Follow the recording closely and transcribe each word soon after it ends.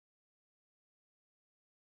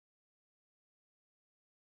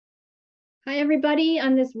Hi, everybody,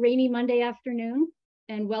 on this rainy Monday afternoon,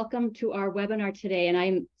 and welcome to our webinar today. And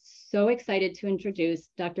I'm so excited to introduce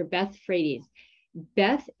Dr. Beth Frates.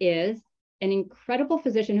 Beth is an incredible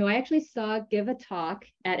physician who I actually saw give a talk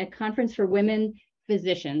at a conference for women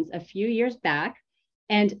physicians a few years back.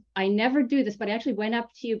 And I never do this, but I actually went up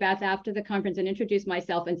to you, Beth, after the conference and introduced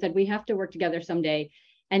myself and said, we have to work together someday.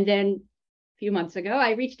 And then a few months ago,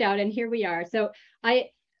 I reached out and here we are. So I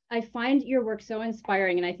find your work so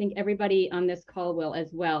inspiring, and I think everybody on this call will as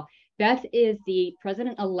well. Beth is the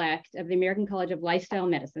president-elect of the American College of Lifestyle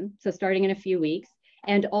Medicine, so starting in a few weeks,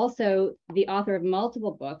 and also the author of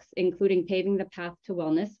multiple books, including Paving the Path to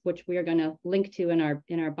Wellness, which we are going to link to in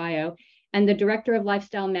our bio, and the director of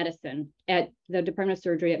lifestyle medicine at the Department of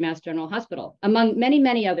Surgery at Mass General Hospital, among many,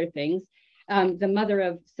 many other things. The mother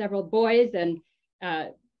of several boys and a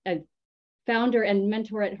founder and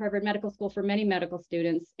mentor at Harvard Medical School for many medical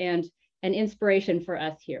students, and an inspiration for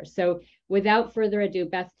us here. So without further ado,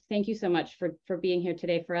 Beth, thank you so much for being here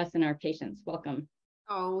today for us and our patients. Welcome.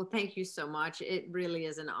 Oh, thank you so much. It really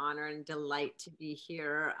is an honor and delight to be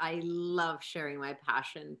here. I love sharing my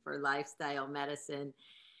passion for lifestyle medicine.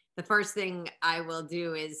 The first thing I will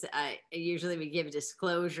do is usually we give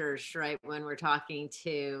disclosures, right, when we're talking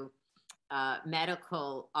to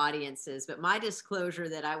medical audiences. But my disclosure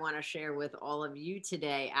that I want to share with all of you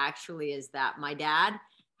today actually is that my dad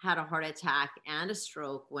had a heart attack and a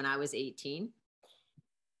stroke when I was 18,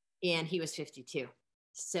 and he was 52.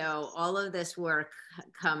 So all of this work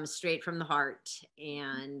comes straight from the heart.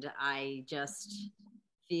 And I just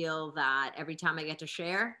feel that every time I get to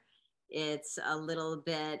share, it's a little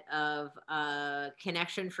bit of a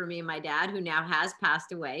connection for me and my dad, who now has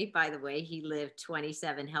passed away. By the way, he lived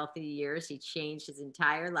 27 healthy years. He changed his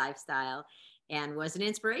entire lifestyle and was an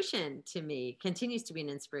inspiration to me, continues to be an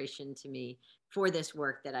inspiration to me for this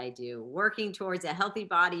work that I do, working towards a healthy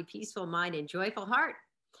body, peaceful mind, and joyful heart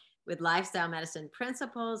with lifestyle medicine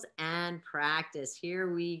principles and practice.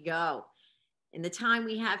 Here we go. In the time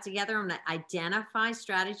we have together, I'm going to identify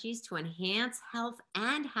strategies to enhance health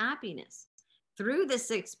and happiness through the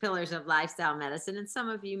 6 pillars of lifestyle medicine. And some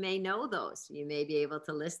of you may know those. You may be able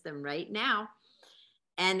to list them right now.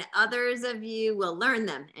 And others of you will learn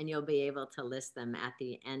them, and you'll be able to list them at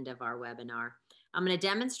the end of our webinar. I'm going to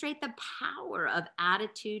demonstrate the power of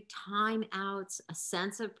attitude, time outs, a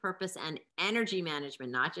sense of purpose, and energy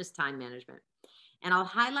management, not just time management. And I'll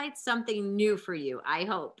highlight something new for you, I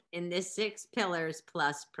hope, in this 6 Pillars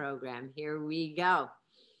Plus program. Here we go.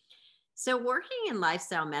 So working in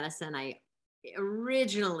lifestyle medicine, I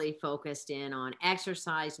originally focused in on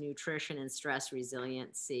exercise, nutrition, and stress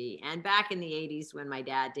resiliency. And back in the 80s, when my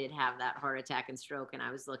dad did have that heart attack and stroke, and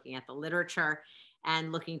I was looking at the literature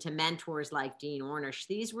and looking to mentors like Dean Ornish,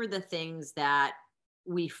 these were the things that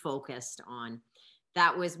we focused on.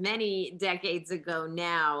 That was many decades ago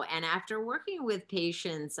now. And after working with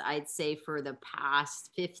patients, I'd say for the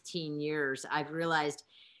past 15 years, I've realized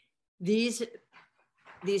these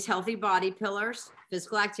healthy body pillars,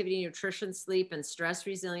 physical activity, nutrition, sleep, and stress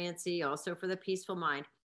resiliency, also for the peaceful mind,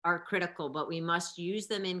 are critical, but we must use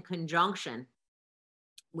them in conjunction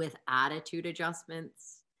with attitude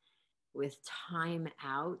adjustments, with time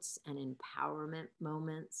outs and empowerment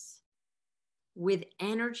moments, with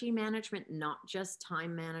energy management, not just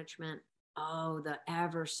time management. Oh, the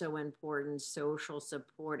ever so important social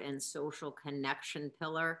support and social connection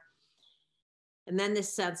pillar. And then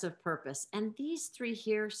this sense of purpose. And these 3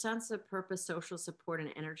 here, sense of purpose, social support,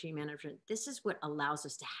 and energy management, this is what allows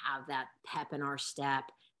us to have that pep in our step,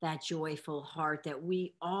 that joyful heart that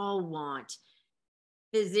we all want.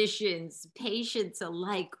 Physicians, patients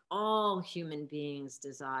alike, all human beings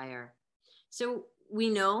desire. So we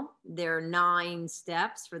know there are 9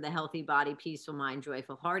 steps for the healthy body, peaceful mind,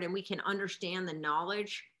 joyful heart, and we can understand the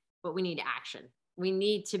knowledge, but we need action. We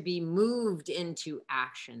need to be moved into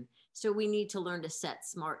action. So we need to learn to set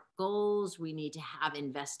smart goals. We need to have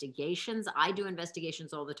investigations. I do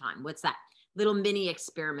investigations all the time. What's that? Little mini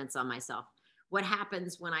experiments on myself. What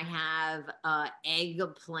happens when I have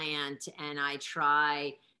eggplant and I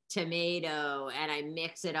try tomato and I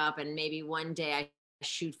mix it up, and maybe one day I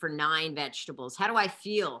shoot for 9 vegetables? How do I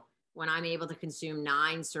feel when I'm able to consume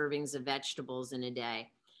 9 servings of vegetables in a day?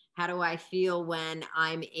 How do I feel when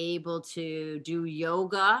I'm able to do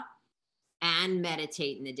yoga and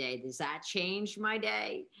meditate in the day? Does that change my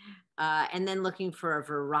day? And then looking for a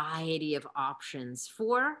variety of options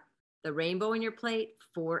for the rainbow in your plate,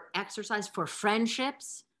 for exercise, for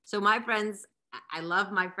friendships. So my friends, I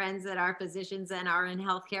love my friends that are physicians and are in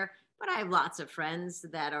healthcare, but I have lots of friends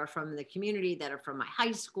that are from the community, that are from my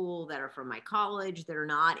high school, that are from my college, that are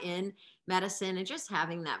not in medicine, and just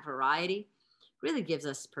having that variety. really gives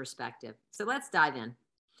us perspective. So let's dive in.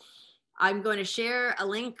 I'm going to share a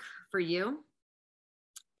link for you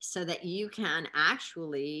so that you can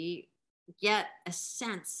actually get a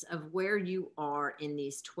sense of where you are in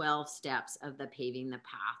these 12 steps of the Paving the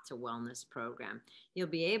Path to Wellness program. You'll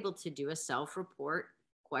be able to do a self-report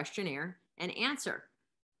questionnaire and answer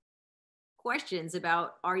questions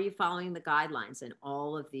about, are you following the guidelines in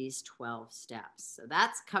all of these 12 steps? So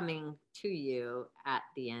that's coming to you at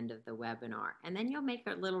the end of the webinar. And then you'll make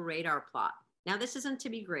a little radar plot. Now, this isn't to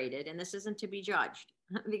be graded and this isn't to be judged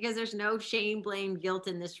because there's no shame, blame, guilt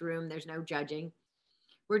in this room. There's no judging.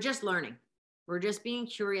 We're just learning. We're just being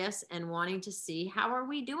curious and wanting to see, how are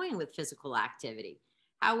we doing with physical activity?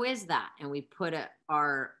 How is that? And we put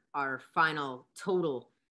our final total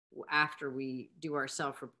after we do our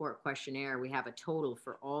self-report questionnaire. We have a total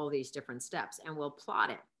for all these different steps, and we'll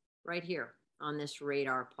plot it right here on this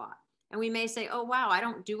radar plot. And we may say, oh, wow, I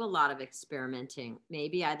don't do a lot of experimenting.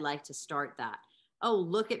 Maybe I'd like to start that. Oh,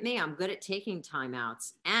 look at me. I'm good at taking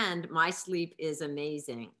timeouts and my sleep is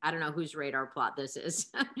amazing. I don't know whose radar plot this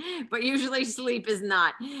is, but usually sleep is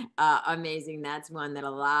not amazing. That's one that a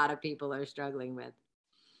lot of people are struggling with.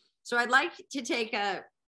 So I'd like to take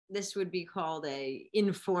this would be called a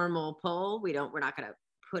informal poll. We're not going to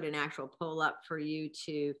put an actual poll up for you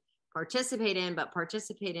to participate in, but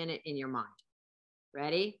participate in it in your mind.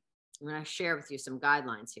 Ready? I'm going to share with you some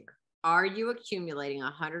guidelines here. Are you accumulating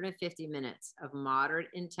 150 minutes of moderate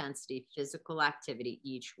intensity physical activity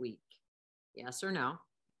each week? Yes or no?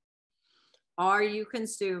 Are you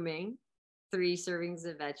consuming 3 servings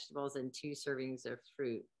of vegetables and 2 servings of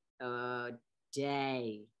fruit a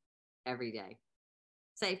day, every day?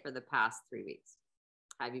 Say for the past 3 weeks.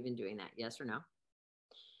 Have you been doing that? Yes or no?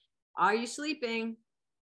 Are you sleeping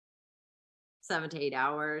 7 to 8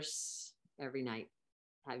 hours every night?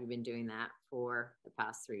 Have you been doing that for the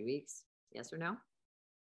past 3 weeks? Yes or no?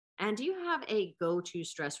 And do you have a go-to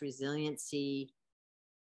stress resiliency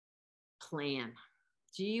plan?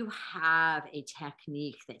 Do you have a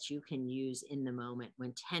technique that you can use in the moment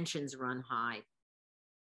when tensions run high?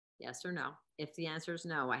 Yes or no? If the answer is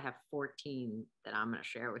no, I have 14 that I'm going to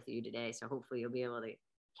share with you today. So hopefully you'll be able to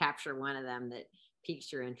capture one of them that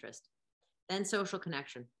piques your interest. Then social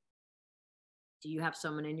connection. Do you have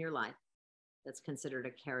someone in your life that's considered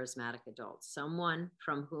a charismatic adult, someone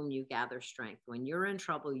from whom you gather strength? When you're in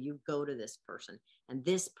trouble, you go to this person, and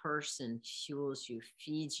this person fuels you,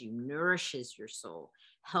 feeds you, nourishes your soul,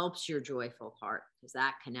 helps your joyful heart, because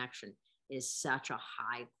that connection is such a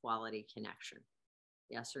high quality connection.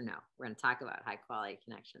 Yes or no? We're going to talk about high quality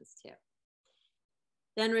connections too.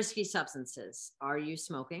 Then risky substances. Are you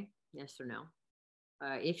smoking? Yes or no?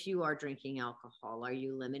 If you are drinking alcohol, are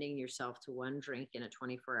you limiting yourself to 1 drink in a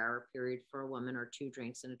 24-hour period for a woman, or 2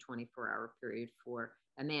 drinks in a 24-hour period for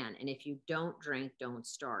a man? And if you don't drink, don't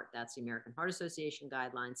start. That's the American Heart Association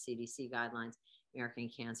guidelines, CDC guidelines, American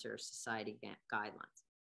Cancer Society guidelines.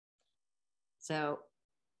 So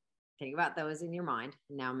think about those in your mind.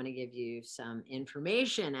 Now I'm going to give you some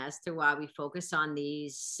information as to why we focus on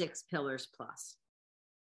these 6 pillars plus.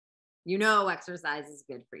 You know, exercise is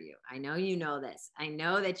good for you. I know you know this. I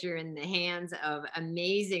know that you're in the hands of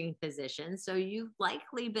amazing physicians, so you've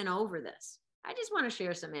likely been over this. I just want to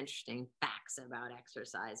share some interesting facts about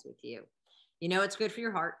exercise with you. You know, it's good for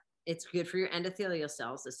your heart. It's good for your endothelial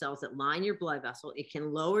cells, the cells that line your blood vessel. It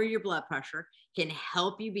can lower your blood pressure, can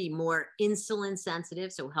help you be more insulin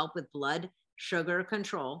sensitive, so help with blood sugar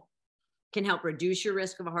control. Can help reduce your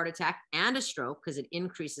risk of a heart attack and a stroke because it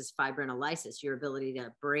increases fibrinolysis, your ability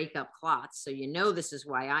to break up clots. So you know this is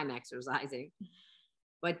why I'm exercising.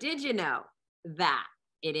 But did you know that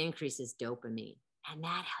it increases dopamine? And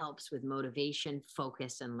that helps with motivation,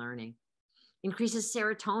 focus, and learning. Increases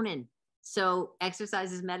serotonin. So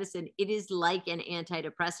exercise is medicine. It is like an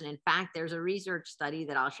antidepressant. In fact, there's a research study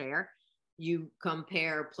that I'll share. You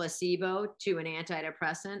compare placebo to an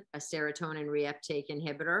antidepressant, a serotonin reuptake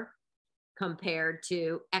inhibitor, compared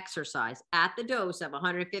to exercise at the dose of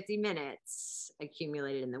 150 minutes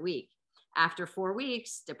accumulated in the week. After 4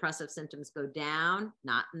 weeks, depressive symptoms go down,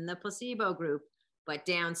 not in the placebo group, but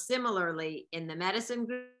down similarly in the medicine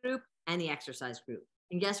group and the exercise group.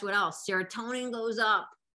 And guess what else? Serotonin goes up,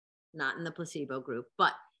 not in the placebo group,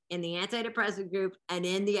 but in the antidepressant group and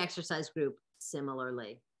in the exercise group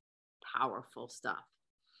similarly. Powerful stuff.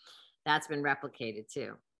 That's been replicated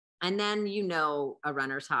too. And then, you know, a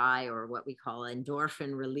runner's high, or what we call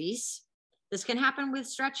endorphin release. This can happen with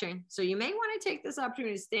stretching. So you may want to take this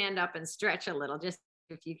opportunity to stand up and stretch a little, just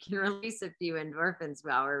if you can release a few endorphins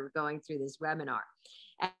while we're going through this webinar.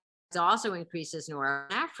 And it also increases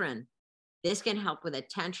norepinephrine. This can help with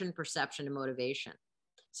attention, perception, and motivation.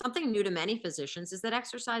 Something new to many physicians is that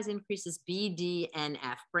exercise increases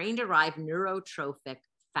BDNF, brain-derived neurotrophic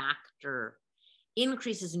factor,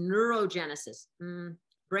 increases neurogenesis,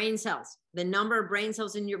 brain cells. The number of brain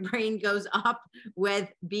cells in your brain goes up with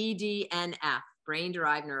BDNF,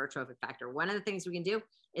 brain-derived neurotrophic factor. One of the things we can do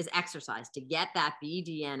is exercise to get that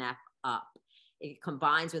BDNF up. It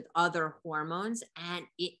combines with other hormones, and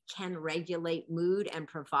it can regulate mood and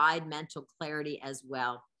provide mental clarity as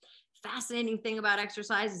well. Fascinating thing about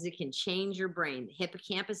exercise is it can change your brain. The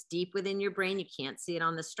hippocampus deep within your brain, you can't see it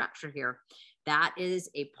on the structure here. That is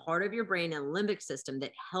a part of your brain and limbic system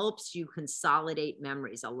that helps you consolidate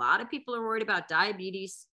memories. A lot of people are worried about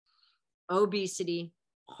diabetes, obesity,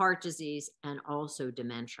 heart disease, and also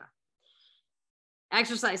dementia.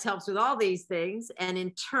 Exercise helps with all these things. And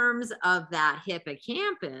in terms of that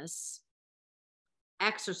hippocampus,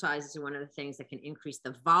 exercise is one of the things that can increase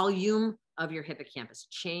the volume of your hippocampus,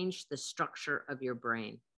 change the structure of your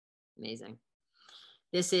brain. Amazing.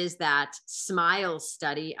 This is that SMILE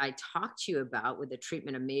study I talked to you about with the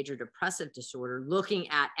treatment of major depressive disorder, looking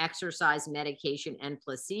at exercise, medication, and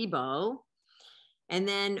placebo. And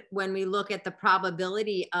then when we look at the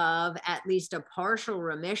probability of at least a partial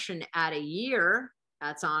remission at a year,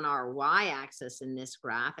 that's on our y-axis in this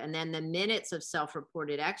graph. And then the minutes of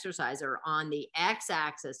self-reported exercise are on the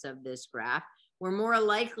x-axis of this graph. We're more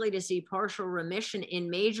likely to see partial remission in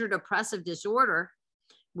major depressive disorder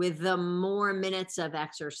with the more minutes of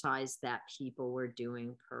exercise that people were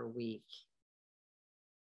doing per week.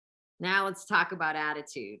 Now let's talk about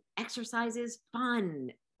attitude. Exercise is fun.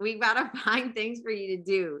 We've got to find things for you to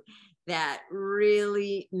do that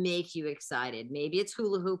really make you excited. Maybe it's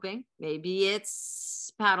hula hooping, maybe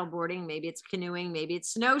it's paddleboarding, maybe it's canoeing, maybe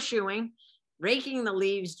it's snowshoeing, raking the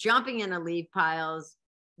leaves, jumping into leaf piles,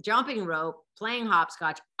 jumping rope, playing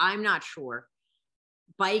hopscotch. I'm not sure.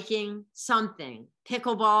 Biking, something.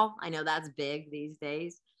 Pickleball, I know that's big these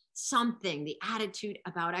days. Something. The attitude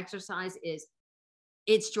about exercise is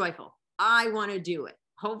it's joyful. I want to do it.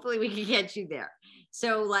 Hopefully we can get you there.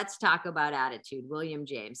 So let's talk about attitude. William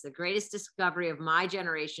James, the greatest discovery of my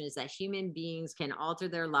generation is that human beings can alter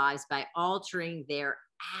their lives by altering their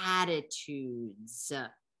attitudes.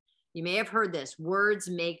 You may have heard this. Words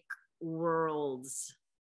make worlds.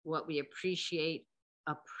 What we appreciate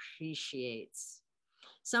appreciates.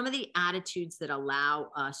 Some of the attitudes that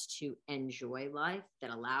allow us to enjoy life,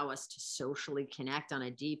 that allow us to socially connect on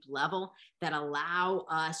a deep level, that allow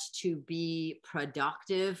us to be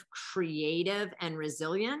productive, creative, and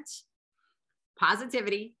resilient: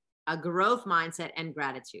 positivity, a growth mindset, and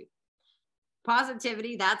gratitude.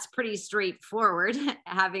 Positivity, that's pretty straightforward.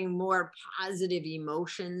 Having more positive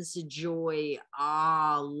emotions, joy,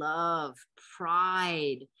 awe, love,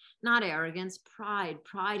 pride, not arrogance, pride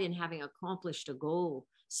in having accomplished a goal,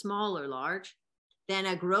 small or large. Then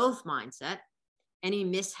a growth mindset. Any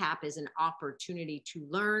mishap is an opportunity to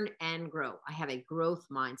learn and grow. I have a growth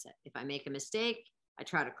mindset. If I make a mistake, I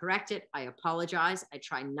try to correct it. I apologize. I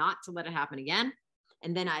try not to let it happen again.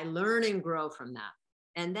 And then I learn and grow from that.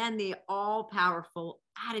 And then the all-powerful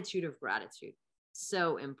attitude of gratitude.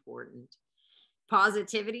 So important.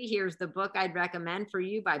 Positivity. Here's the book I'd recommend for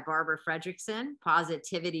you by Barbara Fredrickson,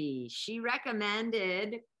 Positivity. She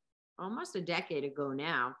recommended almost a decade ago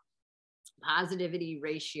now, positivity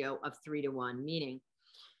ratio of 3-to-1, meaning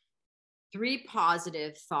 3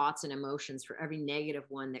 positive thoughts and emotions for every negative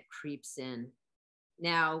one that creeps in.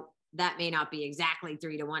 Now, that may not be exactly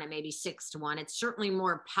 3-to-1. It may be 6-to-1. It's certainly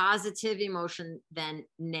more positive emotion than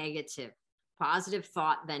negative, positive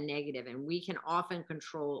thought than negative. And we can often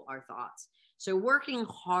control our thoughts. So working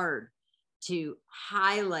hard to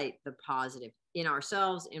highlight the positive in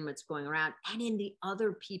ourselves, in what's going around, and in the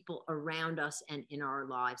other people around us and in our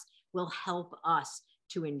lives will help us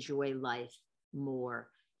to enjoy life more.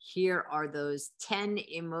 Here are those 10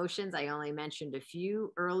 emotions. I only mentioned a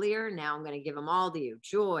few earlier. Now I'm going to give them all to you.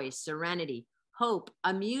 Joy, serenity, hope,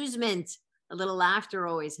 amusement. A little laughter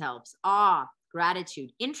always helps. Awe,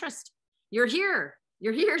 gratitude, interest. You're here.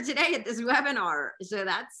 You're here today at this webinar. So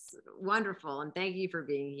that's wonderful. And thank you for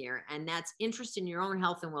being here. And that's interest in your own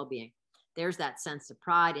health and well-being. There's that sense of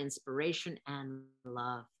pride, inspiration, and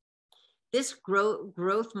love. This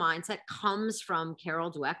growth mindset comes from Carol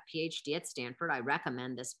Dweck, PhD at Stanford. I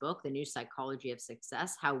recommend this book, The New Psychology of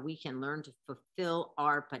Success, How We Can Learn to Fulfill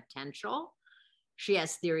Our Potential. She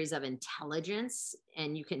has theories of intelligence,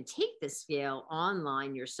 and you can take the scale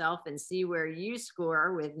online yourself and see where you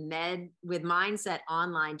score with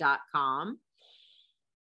mindsetonline.com.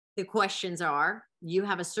 The questions are, you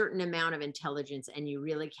have a certain amount of intelligence and you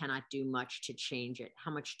really cannot do much to change it.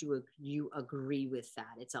 How much do you agree with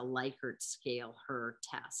that? It's a Likert scale, her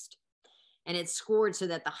test. And it's scored so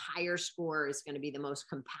that the higher score is going to be the most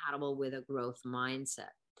compatible with a growth mindset.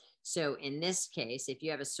 So in this case, if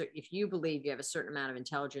you believe you have a certain amount of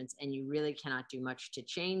intelligence and you really cannot do much to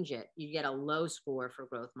change it, you get a low score for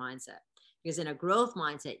growth mindset. Because in a growth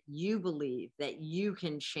mindset, you believe that you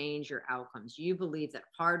can change your outcomes. You believe that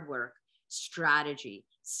hard work, strategy,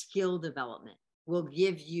 skill development will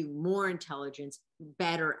give you more intelligence,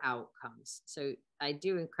 better outcomes. So I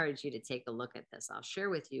do encourage you to take a look at this. I'll share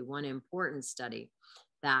with you one important study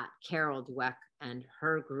that Carol Dweck and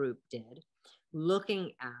her group did,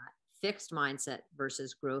 looking at fixed mindset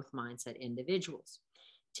versus growth mindset individuals,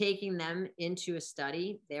 taking them into a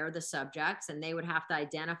study. They're the subjects, and they would have to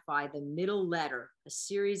identify the middle letter, a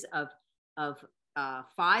series of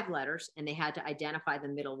 5 letters, and they had to identify the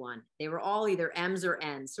middle one. They were all either M's or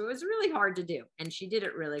N's. So it was really hard to do. And she did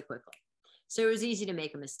it really quickly. So it was easy to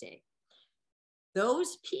make a mistake.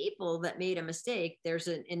 Those people that made a mistake, there's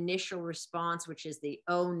an initial response, which is the,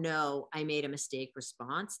 oh no, I made a mistake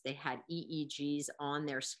response. They had EEGs on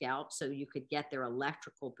their scalp so you could get their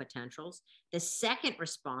electrical potentials. The second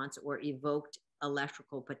response, or evoked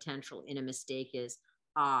electrical potential in a mistake, is,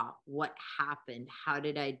 what happened? How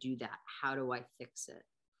did I do that? How do I fix it?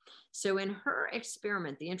 So in her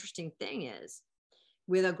experiment, the interesting thing is,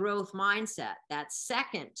 with a growth mindset, that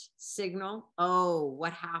second signal,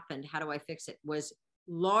 what happened? How do I fix it? Was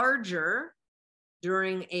larger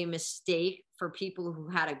during a mistake for people who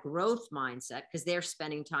had a growth mindset, because they're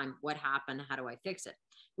spending time, what happened? How do I fix it?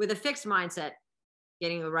 With a fixed mindset,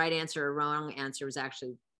 getting the right answer or wrong answer was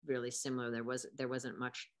actually really similar. There wasn't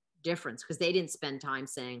much difference, because they didn't spend time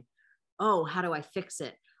saying, how do I fix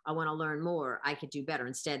it? I want to learn more. I could do better.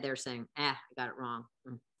 Instead, they're saying, I got it wrong.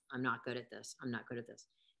 I'm not good at this. I'm not good at this.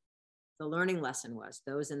 The learning lesson was,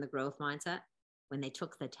 those in the growth mindset, when they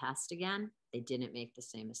took the test again, they didn't make the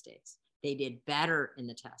same mistakes. They did better in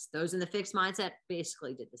the test. Those in the fixed mindset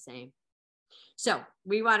basically did the same. So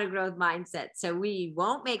we want a growth mindset, so we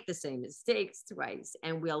won't make the same mistakes twice,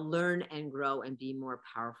 and we'll learn and grow and be more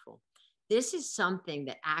powerful. This is something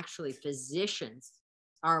that actually physicians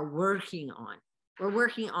are working on. We're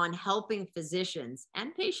working on helping physicians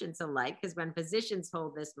and patients alike, because when physicians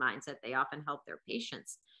hold this mindset, they often help their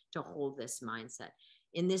patients to hold this mindset.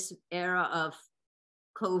 In this era of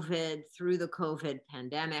COVID, through the COVID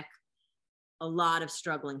pandemic, a lot of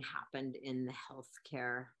struggling happened in the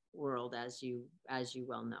healthcare world, as you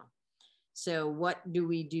well know. So what do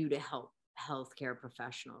we do to help healthcare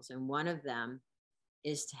professionals? And one of them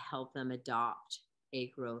is to help them adopt a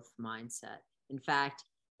growth mindset. In fact,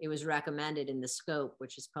 it was recommended in the scope,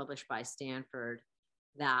 which is published by Stanford,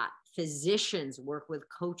 that physicians work with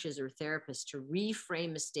coaches or therapists to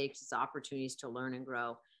reframe mistakes as opportunities to learn and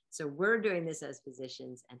grow. So we're doing this as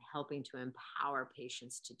physicians and helping to empower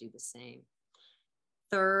patients to do the same.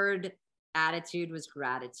 Third attitude was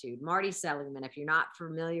gratitude. Marty Seligman, if you're not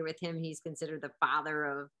familiar with him, he's considered the father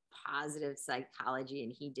of positive psychology,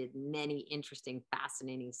 and he did many interesting,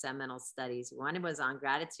 fascinating, seminal studies. One was on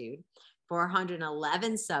gratitude.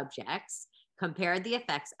 411 subjects compared the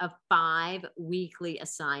effects of 5 weekly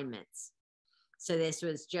assignments. So this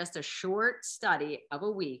was just a short study of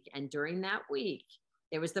a week. And during that week,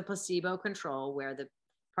 there was the placebo control, where the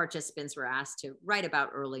participants were asked to write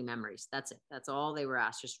about early memories. That's it. That's all they were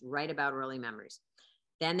asked, just write about early memories.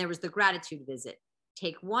 Then there was the gratitude visit.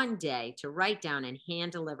 Take 1 day to write down and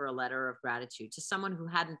hand deliver a letter of gratitude to someone who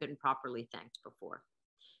hadn't been properly thanked before.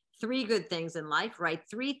 3 good things in life, write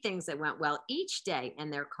 3 things that went well each day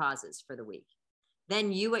and their causes for the week.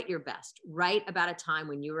 Then you at your best, write about a time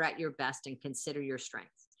when you were at your best and consider your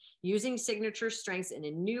strengths. Using signature strengths in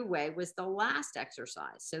a new way was the last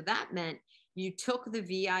exercise. So that meant you took the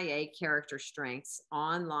VIA character strengths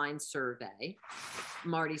online survey.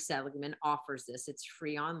 Marty Seligman offers this. It's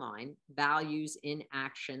free online. Values in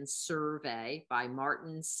Action Survey by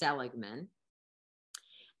Martin Seligman.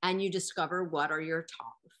 And you discover what are your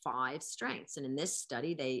top 5 strengths. And in this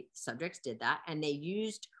study, subjects did that, and they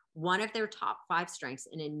used one of their top 5 strengths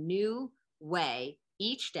in a new way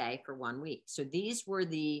each day for 1 week. So these were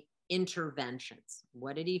the interventions.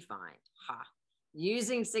 What did he find?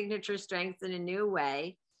 Using signature strengths in a new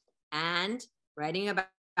way and writing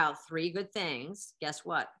about 3 good things. Guess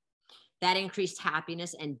what? That increased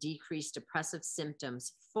happiness and decreased depressive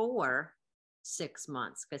symptoms for 6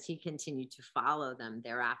 months, because he continued to follow them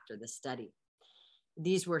thereafter the study.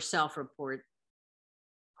 These were self-report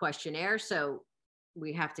questionnaires. So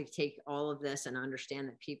we have to take all of this and understand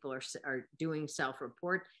that people are doing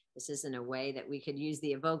self-report. This isn't a way that we could use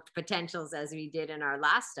the evoked potentials as we did in our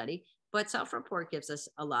last study, but self-report gives us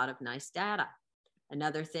a lot of nice data.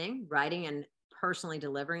 Another thing, writing and personally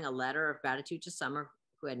delivering a letter of gratitude to someone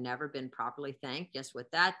who had never been properly thanked. Guess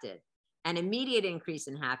what that did? An immediate increase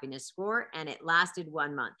in happiness score, and it lasted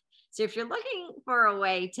 1 month. So if you're looking for a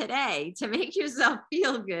way today to make yourself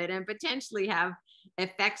feel good and potentially have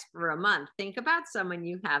effects for a month, think about someone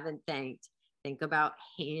you haven't thanked. Think about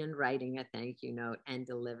handwriting a thank you note and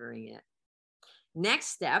delivering it. Next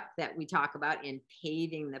step that we talk about in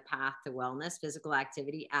paving the path to wellness: physical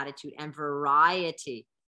activity, attitude, and variety.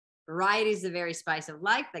 Variety is the very spice of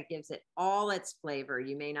life that gives it all its flavor.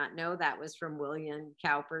 You may not know that was from William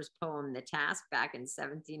Cowper's poem, The Task, back in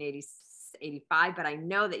 1785, but I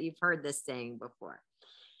know that you've heard this saying before.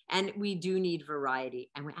 And we do need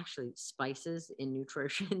variety, and we actually spices in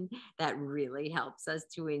nutrition that really helps us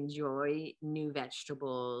to enjoy new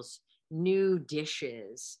vegetables, new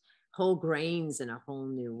dishes, whole grains in a whole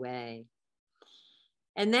new way.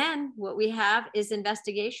 And then what we have is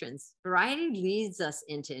investigations. Variety leads us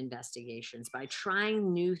into investigations by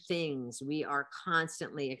trying new things. We are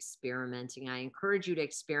constantly experimenting. I encourage you to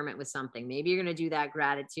experiment with something. Maybe you're going to do that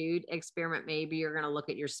gratitude experiment. Maybe you're going to look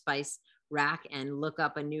at your spice rack and look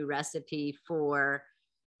up a new recipe for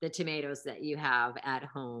the tomatoes that you have at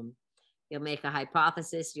home. You'll make a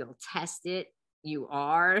hypothesis. You'll test it. You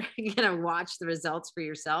are going to watch the results for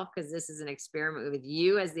yourself, because this is an experiment with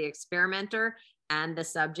you as the experimenter and the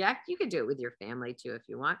subject. You could do it with your family too if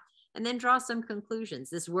you want, and then draw some conclusions.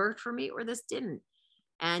 This worked for me or this didn't.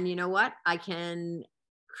 And you know what? I can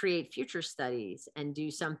create future studies and do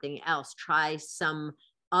something else. Try some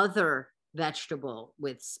other vegetable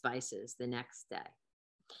with spices the next day.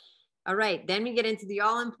 All right, then we get into the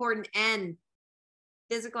all important N: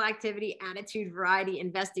 physical activity, attitude, variety,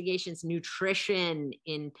 investigations, nutrition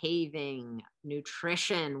in paving.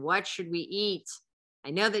 Nutrition. What should we eat?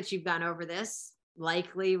 I know that you've gone over this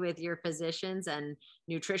likely with your physicians and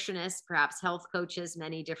nutritionists, perhaps health coaches,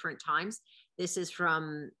 many different times. This is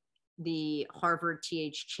from the Harvard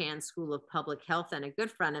T.H. Chan School of Public Health, and a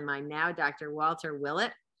good friend of mine now, Dr. Walter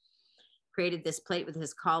Willett, created this plate with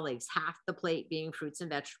his colleagues, half the plate being fruits and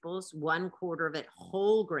vegetables, 1/4 of it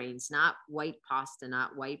whole grains, not white pasta,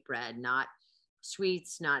 not white bread, not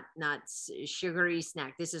sweets, not sugary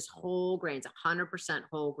snack. This is whole grains, 100%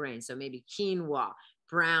 whole grains. So maybe quinoa,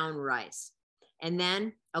 brown rice, and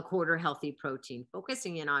then 1/4 healthy protein,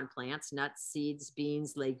 focusing in on plants, nuts, seeds,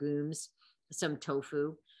 beans, legumes, some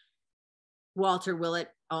tofu. Walter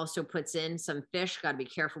Willett also puts in some fish. Got to be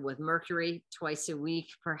careful with mercury, twice a week,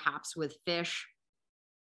 perhaps with fish.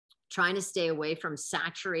 Trying to stay away from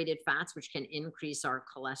saturated fats, which can increase our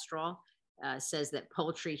cholesterol. Says that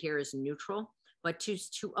poultry here is neutral, but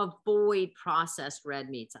to avoid processed red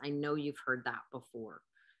meats. I know you've heard that before.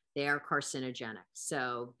 They are carcinogenic.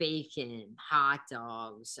 So bacon, hot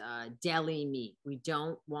dogs, deli meat. We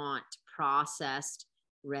don't want processed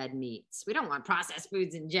red meats. We don't want processed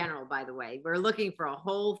foods in general, by the way. We're looking for a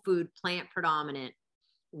whole food, plant predominant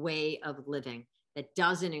way of living that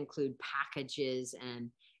doesn't include packages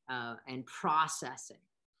and processing.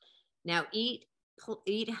 Now, eat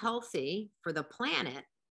healthy for the planet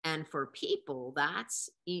and for people. That's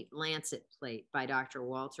Eat Lancet Plate by Dr.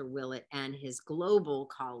 Walter Willett and his global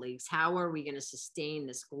colleagues. How are we going to sustain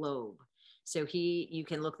this globe? So you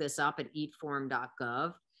can look this up at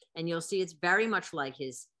eatform.gov, and you'll see it's very much like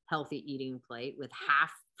his healthy eating plate with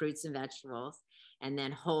half fruits and vegetables and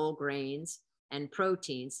then whole grains and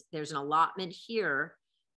proteins. There's an allotment here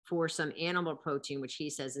for some animal protein, which he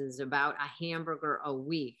says is about a hamburger a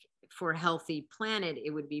week. For a healthy planet,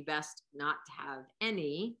 it would be best not to have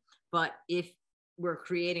any, but if we're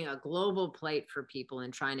creating a global plate for people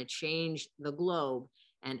and trying to change the globe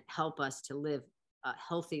and help us to live a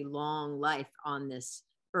healthy, long life on this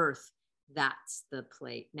earth, that's the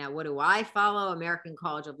plate. Now, what do I follow? American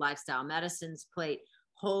College of Lifestyle Medicine's plate: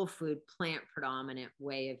 whole food, plant predominant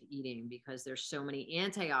way of eating, because there's so many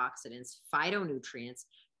antioxidants, phytonutrients,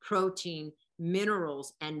 protein,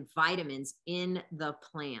 minerals, and vitamins in the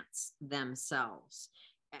plants themselves.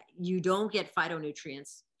 You don't get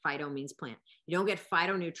phytonutrients. Phyto means plant. You don't get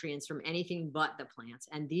phytonutrients from anything but the plants.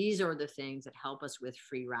 And these are the things that help us with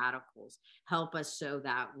free radicals, help us so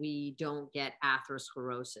that we don't get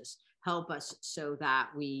atherosclerosis, help us so that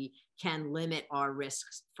we can limit our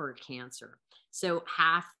risks for cancer. So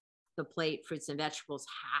half the plate, fruits and vegetables,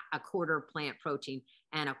 1/4 plant protein,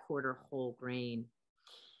 and 1/4 whole grain.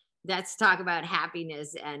 Let's talk about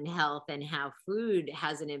happiness and health and how food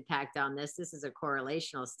has an impact on this. This is a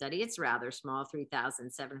correlational study. It's rather small,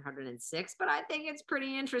 3,706, but I think it's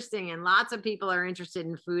pretty interesting. And lots of people are interested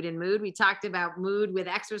in food and mood. We talked about mood with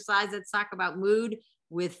exercise. Let's talk about mood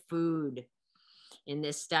with food. In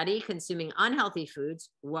this study, consuming unhealthy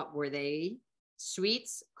foods, what were they?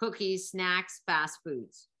 Sweets, cookies, snacks, fast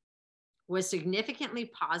foods. was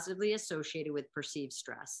significantly positively associated with perceived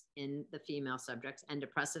stress in the female subjects and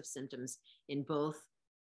depressive symptoms in both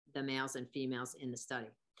the males and females in the study.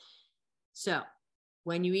 So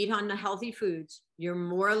when you eat unhealthy foods, you're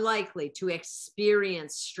more likely to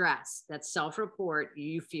experience stress. That's self-report.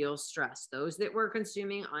 You feel stress. Those that were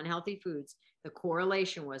consuming unhealthy foods, the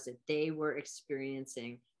correlation was that they were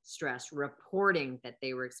experiencing stress, reporting that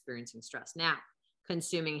they were experiencing stress. Now,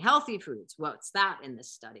 consuming healthy foods, what's that in this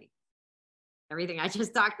study? Everything I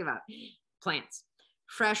just talked about. Plants,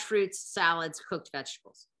 fresh fruits, salads, cooked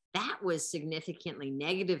vegetables. That was significantly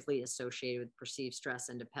negatively associated with perceived stress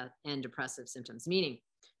and depressive symptoms, meaning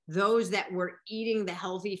those that were eating the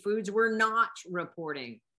healthy foods were not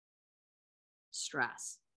reporting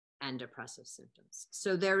stress and depressive symptoms.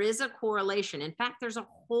 So there is a correlation. In fact, there's a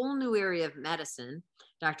whole new area of medicine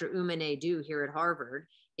Dr. Uma Naidoo here at Harvard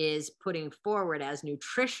is putting forward as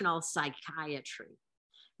nutritional psychiatry,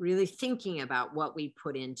 really thinking about what we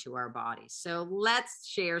put into our bodies. So let's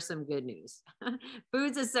share some good news.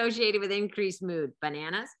 Foods associated with increased mood: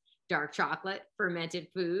 bananas, dark chocolate, fermented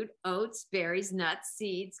food, oats, berries, nuts,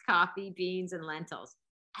 seeds, coffee, beans, and lentils.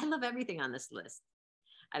 I love everything on this list.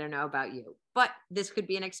 I don't know about you, but this could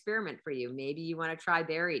be an experiment for you. Maybe you want to try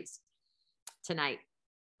berries tonight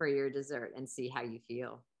for your dessert and see how you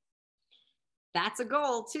feel. That's a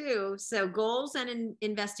goal too. So goals and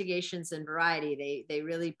investigations and variety, they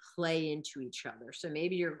really play into each other. So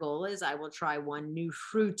maybe your goal is, I will try one new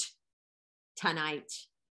fruit tonight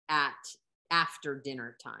at after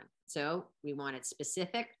dinner time. So we want it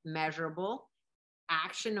specific, measurable,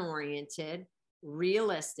 action-oriented,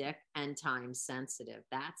 realistic, and time sensitive.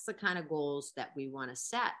 That's the kind of goals that we want to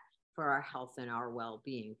set for our health and our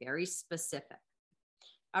well-being. Very specific.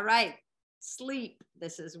 All right. Sleep.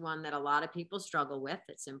 This is one that a lot of people struggle with.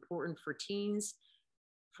 It's important for teens,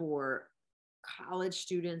 for college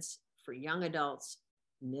students, for young adults,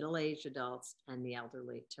 middle-aged adults, and the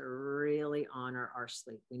elderly to really honor our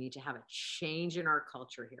sleep. We need to have a change in our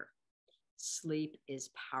culture here. Sleep is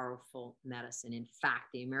powerful medicine. In fact,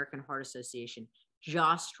 the American Heart Association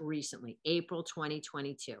just recently, April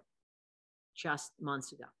 2022, just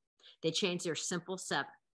months ago, they changed their Simple 7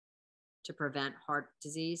 to prevent heart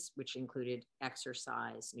disease, which included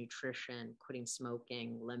exercise, nutrition, quitting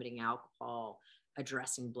smoking, limiting alcohol,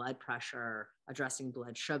 addressing blood pressure, addressing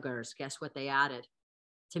blood sugars. Guess what they added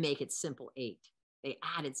to make it Simple 8? They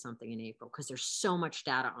added something in April because there's so much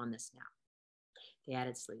data on this now. They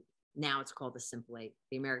added sleep. Now it's called the Simple 8,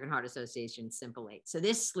 the American Heart Association Simple 8. So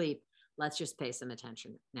this sleep, let's just pay some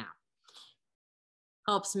attention now.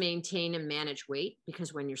 Helps maintain and manage weight,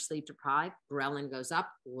 because when you're sleep deprived, ghrelin goes up,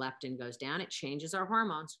 leptin goes down. It changes our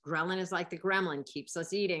hormones. Ghrelin is like the gremlin, keeps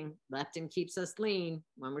us eating. Leptin keeps us lean.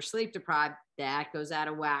 When we're sleep deprived, that goes out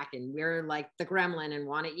of whack, and we're like the gremlin and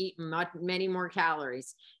want to eat many more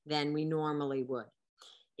calories than we normally would.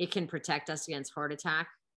 It can protect us against heart attack,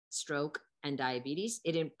 stroke, and diabetes.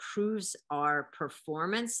 It improves our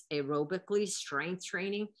performance aerobically. Strength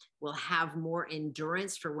training will have more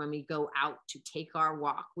endurance for when we go out to take our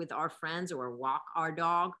walk with our friends or walk our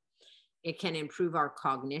dog. It can improve our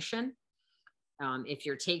cognition. If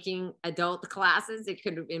you're taking adult classes, it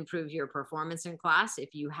could improve your performance in class.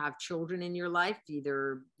 If you have children in your life,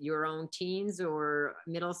 either your own teens or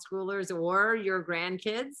middle schoolers or your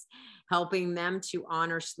grandkids, helping them to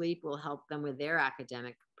honor sleep will help them with their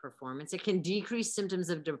academic performance. It can decrease symptoms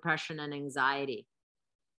of depression and anxiety.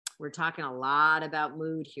 We're talking a lot about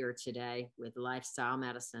mood here today with lifestyle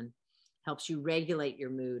medicine. Helps you regulate your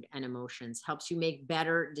mood and emotions, helps you make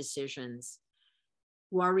better decisions.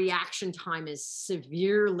 Our reaction time is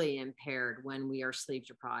severely impaired when we are sleep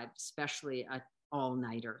deprived, especially an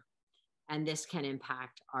all-nighter. And this can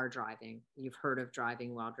impact our driving. You've heard of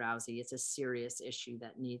driving while drowsy. It's a serious issue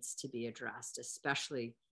that needs to be addressed,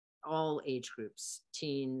 especially all age groups,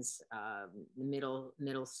 teens,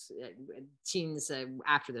 teens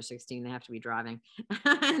after they're 16, they have to be driving,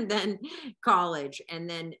 and then college, and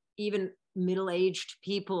then even middle-aged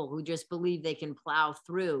people who just believe they can plow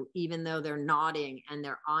through, even though they're nodding and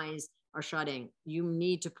their eyes are shutting. You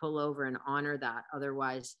need to pull over and honor that.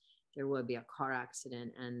 Otherwise, there will be a car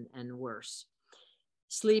accident and worse.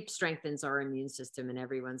 Sleep strengthens our immune system, and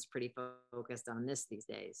everyone's pretty focused on this these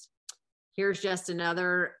days. Here's just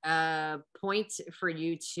another point for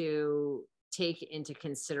you to take into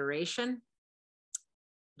consideration.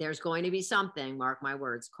 There's going to be something, mark my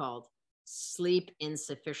words, called sleep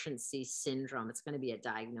insufficiency syndrome. It's going to be a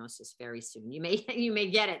diagnosis very soon. You may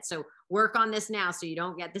get it. So work on this now so you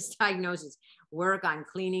don't get this diagnosis. Work on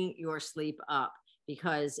cleaning your sleep up,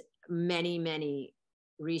 because many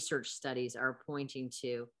research studies are pointing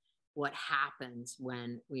to what happens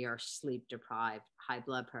when we are sleep deprived: high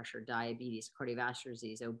blood pressure, diabetes, cardiovascular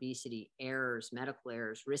disease, obesity, errors, medical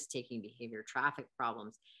errors, risk-taking behavior, traffic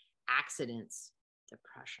problems, accidents,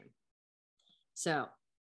 depression. So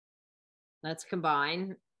let's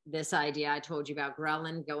combine this idea I told you about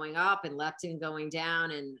ghrelin going up and leptin going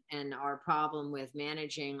down, and our problem with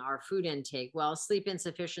managing our food intake. Well, sleep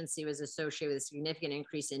insufficiency was associated with a significant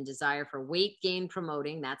increase in desire for weight gain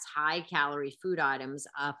promoting, that's high calorie food items,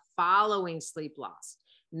 following sleep loss,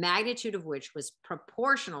 magnitude of which was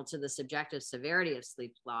proportional to the subjective severity of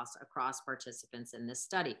sleep loss across participants in this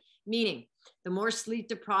study. Meaning, the more sleep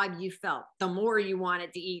deprived you felt, the more you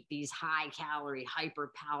wanted to eat these high calorie,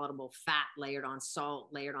 hyper palatable, fat layered on salt,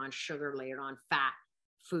 layered on sugar, layered on fat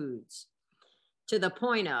foods. To the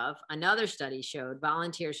point of, another study showed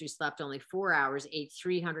volunteers who slept only 4 hours ate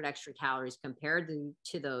 300 extra calories compared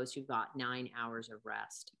to those who got 9 hours of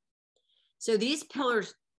rest. So these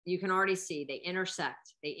pillars, you can already see, they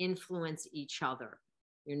intersect, they influence each other.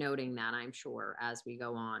 You're noting that, I'm sure, as we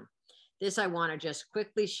go on. This I want to just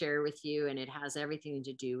quickly share with you, and it has everything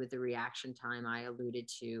to do with the reaction time I alluded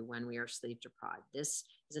to when we are sleep deprived. This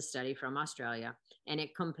is a study from Australia, and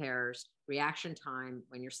it compares reaction time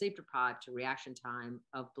when you're sleep deprived to reaction time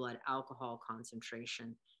of blood alcohol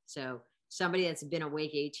concentration. So somebody that's been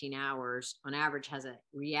awake 18 hours on average has a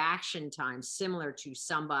reaction time similar to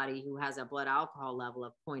somebody who has a blood alcohol level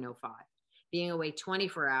of 0.05. Being awake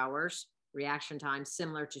 24 hours, reaction time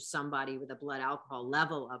similar to somebody with a blood alcohol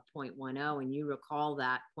level of 0.10, and you recall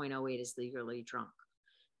that 0.08 is legally drunk.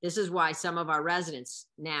 This is why some of our residents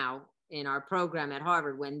now in our program at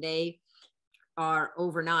Harvard, when they are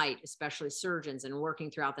overnight, especially surgeons, and working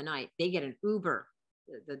throughout the night, they get an Uber.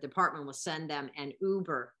 The department will send them an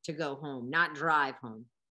Uber to go home, not drive home.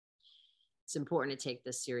 It's important to take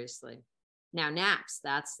this seriously. Now, naps,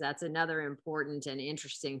 that's another important and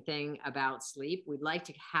interesting thing about sleep. We'd like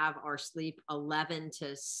to have our sleep 11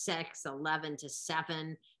 to 6, 11 to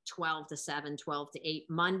 7, 12 to 7, 12 to 8,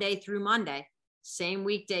 Monday through Monday, same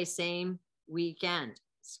weekday, same weekend,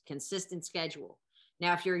 consistent schedule.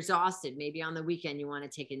 Now, if you're exhausted, maybe on the weekend you want to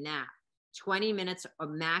take a nap, 20 minutes or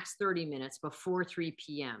max 30 minutes before 3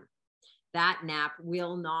 p.m. That nap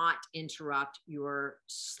will not interrupt your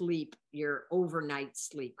sleep, your overnight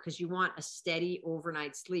sleep, because you want a steady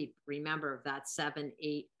overnight sleep. Remember, that's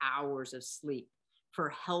 7-8 hours of sleep for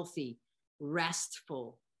healthy,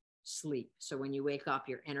 restful sleep. So when you wake up,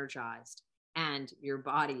 you're energized and your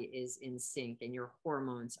body is in sync and your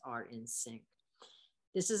hormones are in sync.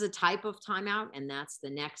 This is a type of timeout, and that's the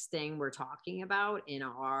next thing we're talking about in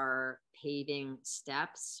our paving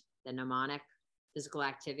steps. The mnemonic: physical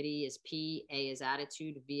activity is P, A is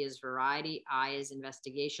attitude, V is variety, I is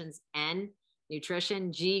investigations, N,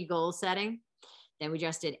 nutrition, G, goal setting. Then we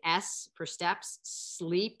just did S for steps,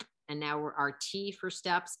 sleep, and now our T for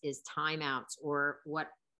steps is timeouts, or what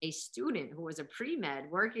a student who was a pre-med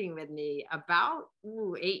working with me about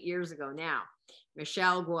 8 years ago now,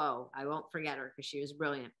 Michelle Guo, I won't forget her because she was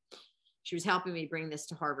brilliant. She was helping me bring this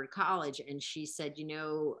to Harvard College. And she said, you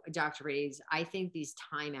know, Dr. Frates, I think these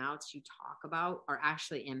timeouts you talk about are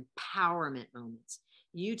actually empowerment moments.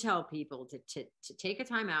 You tell people to take a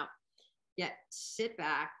timeout, sit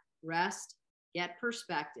back, rest, get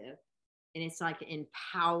perspective. And it's like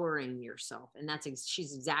empowering yourself. And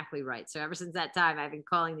she's exactly right. So ever since that time, I've been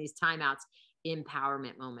calling these timeouts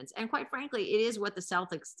empowerment moments. And quite frankly, it is what the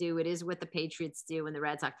Celtics do. It is what the Patriots do and the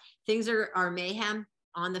Red Sox. Things are mayhem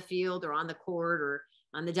on the field or on the court or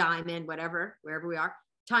on the diamond, whatever, wherever we are.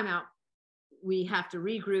 Timeout. We have to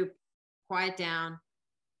regroup, quiet down,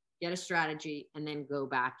 get a strategy, and then go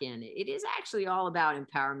back in. It is actually all about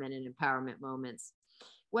empowerment and empowerment moments.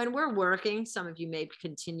 When we're working, some of you may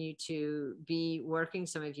continue to be working.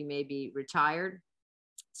 Some of you may be retired.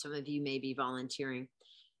 Some of you may be volunteering.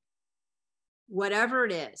 Whatever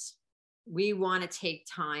it is, we want to take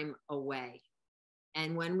time away.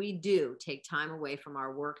 And when we do take time away from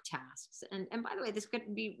our work tasks, and by the way, this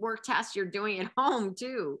could be work tasks you're doing at home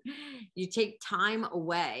too. You take time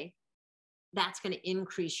away, that's going to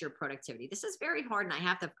increase your productivity. This is very hard. And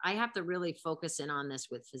I have to really focus in on this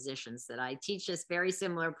with physicians that I teach this very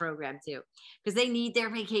similar program to, because they need their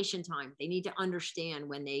vacation time. They need to understand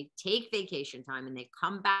when they take vacation time and they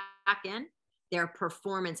come back in, their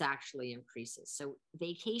performance actually increases. So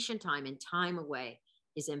vacation time and time away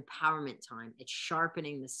is empowerment time. It's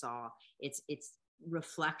sharpening the saw. It's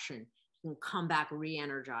reflection. You can come back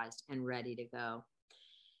re-energized and ready to go.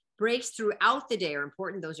 Breaks throughout the day are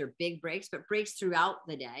important. Those are big breaks, but breaks throughout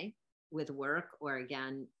the day with work or,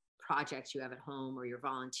 again, projects you have at home or your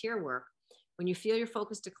volunteer work. When you feel your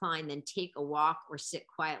focus decline, then take a walk or sit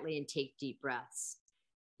quietly and take deep breaths.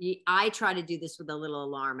 I try to do this with a little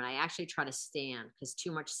alarm, and I actually try to stand because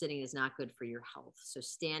too much sitting is not good for your health. So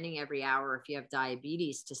standing every hour, if you have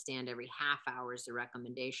diabetes, to stand every half hour is the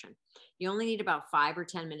recommendation. You only need about 5 or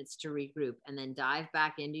 10 minutes to regroup and then dive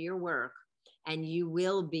back into your work, and you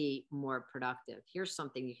will be more productive. Here's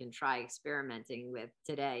something you can try experimenting with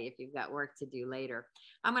today if you've got work to do later.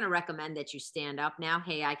 I'm going to recommend that you stand up now.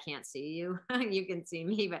 Hey, I can't see you. You can see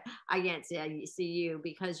me, but I can't see you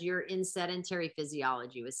because you're in sedentary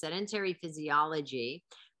physiology. With sedentary physiology,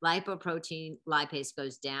 lipoprotein lipase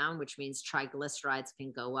goes down, which means triglycerides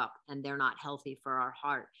can go up, and they're not healthy for our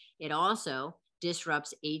heart. It also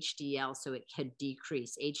disrupts HDL, so it could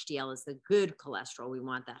decrease. HDL is the good cholesterol. We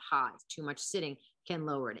want that high. Too much sitting can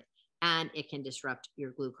lower it, and it can disrupt your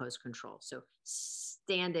glucose control. So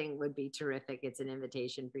standing would be terrific. It's an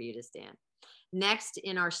invitation for you to stand. Next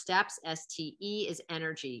in our steps, STE, is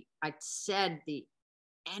energy. I said the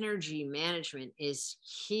energy management is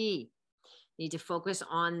key. Need to focus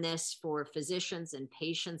on this for physicians and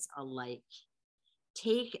patients alike.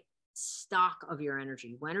 Take stock of your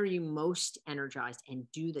energy. When are you most energized? And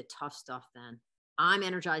do the tough stuff then. I'm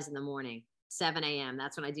energized in the morning, 7 a.m.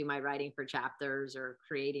 That's when I do my writing for chapters or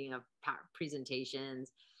creating of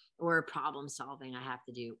presentations or problem solving I have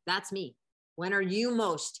to do. That's me. When are you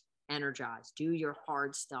most energized? Do your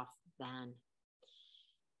hard stuff then.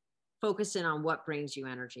 Focus in on what brings you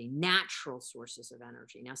energy, natural sources of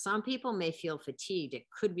energy. Now, some people may feel fatigued. It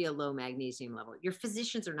could be a low magnesium level. Your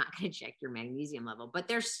physicians are not going to check your magnesium level, but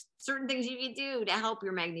there's certain things you can do to help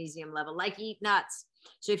your magnesium level, like eat nuts.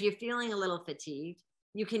 So if you're feeling a little fatigued,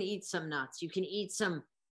 you can eat some nuts. You can eat some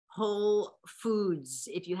whole foods.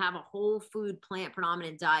 If you have a whole food, plant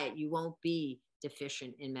predominant diet, you won't be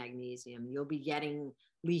deficient in magnesium. You'll be getting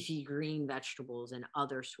leafy green vegetables and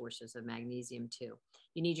other sources of magnesium too.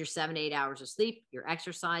 You need your 7 to 8 hours of sleep, your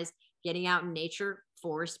exercise, getting out in nature.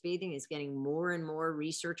 Forest bathing is getting more and more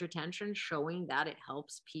research attention, showing that it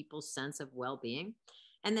helps people's sense of well-being.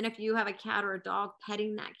 And then if you have a cat or a dog,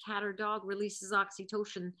 petting that cat or dog releases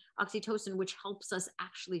oxytocin, which helps us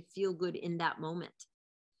actually feel good in that moment.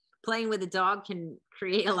 Playing with a dog can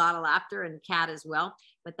create a lot of laughter, and cat as well,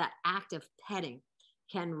 but that act of petting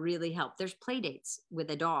can really help. There's play dates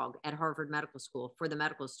with a dog at Harvard Medical School for the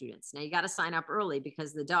medical students. Now you got to sign up early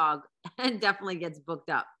because the dog definitely gets booked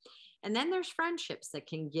up. And then there's friendships that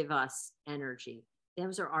can give us energy.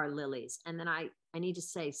 Those are our lilies. And then I need to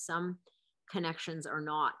say some connections are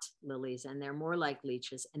not lilies, and they're more like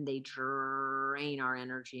leeches, and they drain our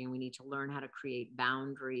energy. And we need to learn how to create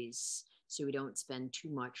boundaries so we don't spend too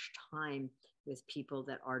much time with people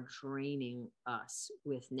that are draining us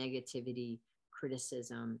with negativity,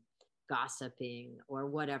 criticism, gossiping, or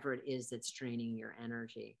whatever it is that's draining your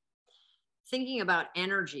energy. Thinking about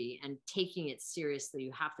energy and taking it seriously,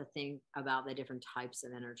 you have to think about the different types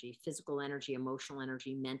of energy: physical energy, emotional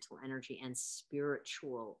energy, mental energy, and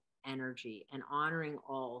spiritual energy, and honoring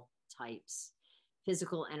all types.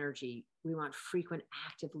 Physical energy, we want frequent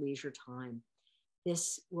active leisure time.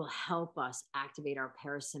 This will help us activate our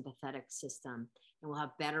parasympathetic system, and we'll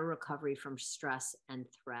have better recovery from stress and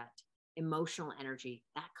threat. Emotional energy,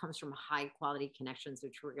 that comes from high quality connections,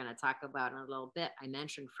 which we're going to talk about in a little bit. I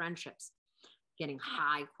mentioned friendships, getting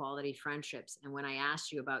high quality friendships. And when I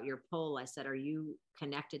asked you about your poll, I said, are you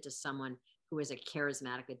connected to someone who is a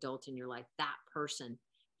charismatic adult in your life? That person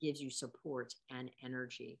gives you support and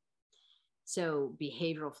energy. So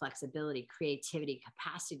behavioral flexibility, creativity,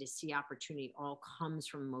 capacity to see opportunity, all comes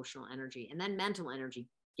from emotional energy. And then mental energy,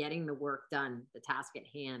 getting the work done, the task at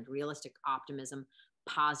hand, realistic optimism,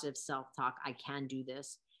 positive self-talk, I can do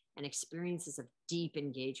this, and experiences of deep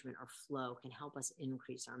engagement or flow can help us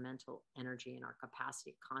increase our mental energy and our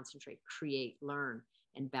capacity to concentrate, create, learn,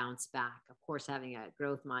 and bounce back. Of course, having a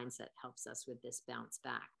growth mindset helps us with this bounce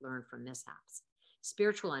back, learn from mishaps.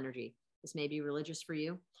 Spiritual energy, this may be religious for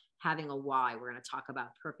you. Having a why, we're going to talk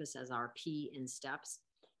about purpose as our P in steps.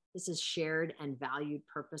 This is shared and valued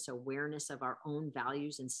purpose, awareness of our own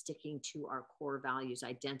values and sticking to our core values,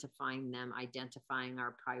 identifying them, identifying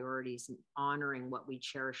our priorities, and honoring what we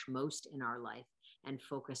cherish most in our life and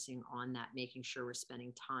focusing on that, making sure we're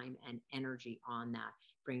spending time and energy on that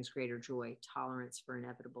brings greater joy, tolerance for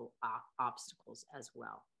inevitable obstacles as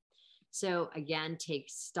well. So again, take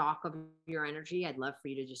stock of your energy. I'd love for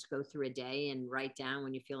you to just go through a day and write down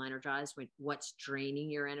when you feel energized, what's draining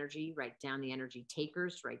your energy, write down the energy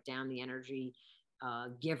takers, write down the energy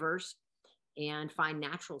givers, and find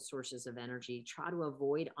natural sources of energy. Try to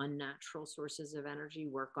avoid unnatural sources of energy,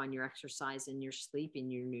 work on your exercise and your sleep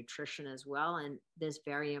and your nutrition as well. And this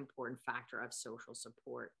very important factor of social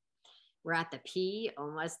support. We're at the P,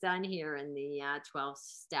 almost done here in the 12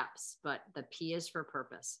 steps, but the P is for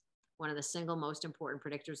purpose. One of the single most important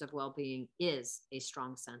predictors of well-being is a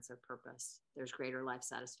strong sense of purpose. There's greater life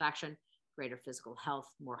satisfaction, greater physical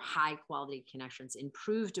health, more high quality connections,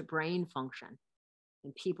 improved brain function,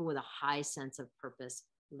 and people with a high sense of purpose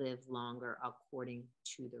live longer according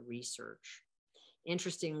to the research.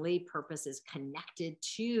 Interestingly, purpose is connected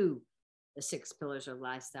to the 6 pillars of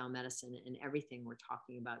lifestyle medicine and everything we're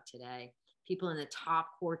talking about today. People in the top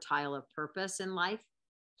quartile of purpose in life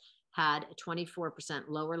had a 24%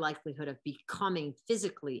 lower likelihood of becoming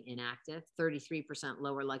physically inactive, 33%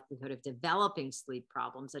 lower likelihood of developing sleep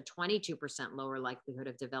problems, a 22% lower likelihood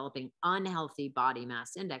of developing unhealthy body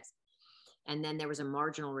mass index. And then there was a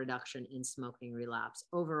marginal reduction in smoking relapse.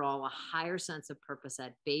 Overall, a higher sense of purpose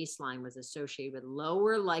at baseline was associated with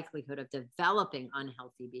lower likelihood of developing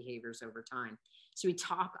unhealthy behaviors over time. So we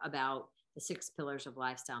talk about the 6 pillars of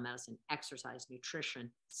lifestyle medicine: exercise, nutrition,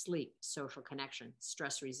 sleep, social connection,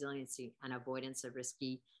 stress resiliency, and avoidance of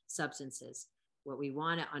risky substances. What we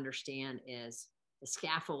want to understand is the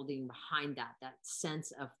scaffolding behind that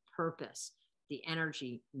sense of purpose, the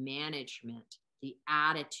energy management, the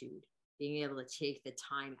attitude, being able to take the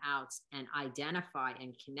time out and identify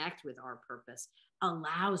and connect with our purpose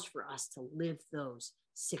allows for us to live those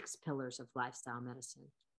 6 pillars of lifestyle medicine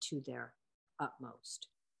to their utmost.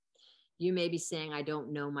 You may be saying, I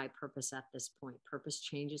don't know my purpose at this point. Purpose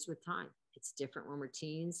changes with time. It's different when we're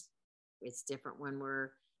teens. It's different when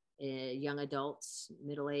we're young adults,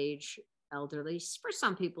 middle age, elderly. For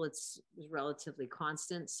some people, it's relatively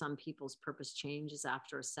constant. Some people's purpose changes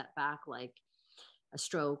after a setback, like a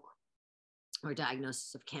stroke or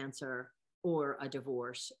diagnosis of cancer or a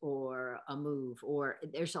divorce or a move, or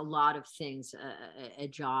there's a lot of things, a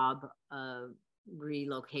job,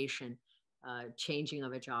 relocation, changing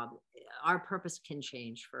of a job. Our purpose can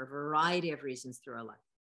change for a variety of reasons through our life.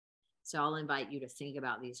 So I'll invite you to think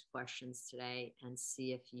about these questions today and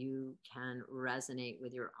see if you can resonate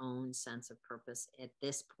with your own sense of purpose at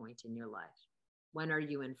this point in your life. When are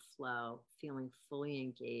you in flow, feeling fully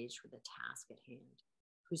engaged with the task at hand?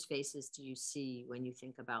 Whose faces do you see when you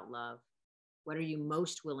think about love? What are you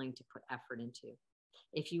most willing to put effort into?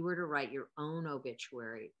 If you were to write your own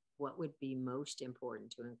obituary, what would be most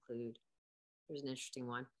important to include? Here's an interesting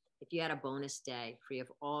one. If you had a bonus day free of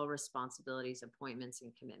all responsibilities, appointments,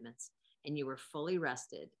 and commitments, and you were fully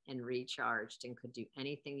rested and recharged and could do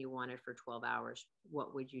anything you wanted for 12 hours,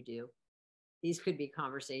 what would you do? These could be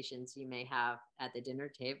conversations you may have at the dinner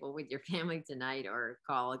table with your family tonight, or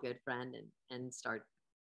call a good friend and start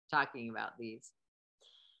talking about these.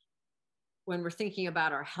 When we're thinking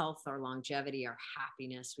about our health, our longevity, our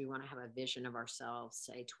happiness, we want to have a vision of ourselves,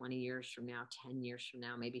 say 20 years from now, 10 years from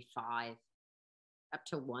now, maybe 5, up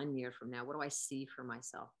to 1 year from now. What do I see for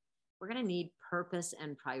myself? We're going to need purpose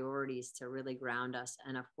and priorities to really ground us,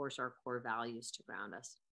 and of course, our core values to ground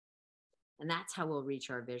us. And that's how we'll reach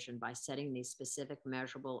our vision, by setting these specific,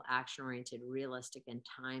 measurable, action-oriented, realistic, and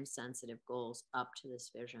time-sensitive goals up to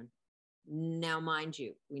this vision. Now, mind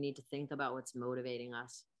you, we need to think about what's motivating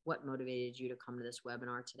us. What motivated you to come to this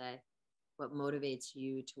webinar today? What motivates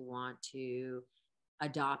you to want to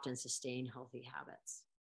adopt and sustain healthy habits?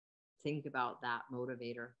 Think about that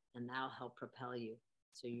motivator, and that'll help propel you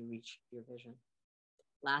so you reach your vision.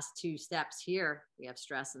 Last 2 steps here, we have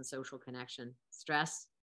stress and social connection. Stress,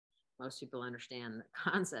 most people understand the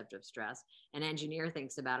concept of stress. An engineer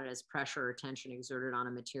thinks about it as pressure or tension exerted on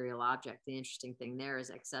a material object. The interesting thing there is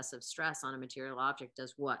excessive stress on a material object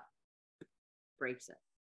does what? Breaks it.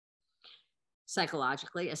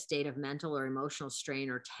 Psychologically, a state of mental or emotional strain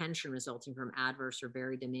or tension resulting from adverse or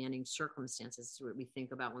very demanding circumstances is what we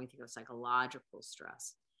think about when we think of psychological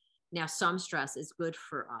stress. Now, some stress is good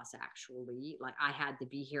for us, actually. Like, I had to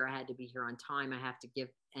be here on time. I have to give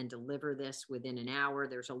and deliver this within an hour.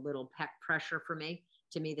 There's a little pressure for me.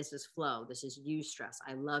 To me, this is flow. This is eustress.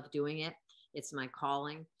 I love doing it. It's my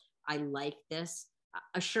calling. I like this.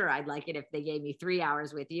 Sure, I'd like it if they gave me 3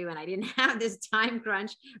 hours with you and I didn't have this time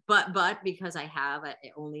crunch, but because I have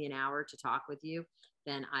only an hour to talk with you,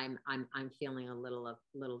 then I'm feeling a little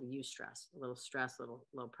eustress, a little stress,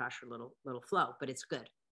 little pressure, little flow, but it's good.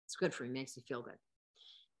 It's good for me. Makes me feel good.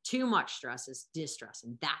 Too much stress is distress,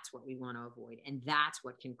 and that's what we want to avoid, and that's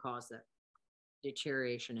what can cause the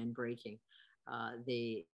deterioration and breaking,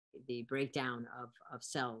 the breakdown of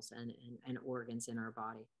cells and organs in our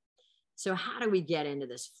body. So how do we get into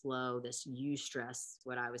this flow, this eustress,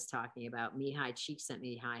 what I was talking about? Mihaly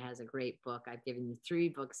Csikszentmihalyi has a great book. I've given you 3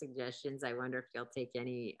 book suggestions. I wonder if you'll take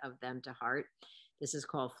any of them to heart. This is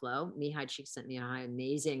called Flow. Mihaly Csikszentmihalyi,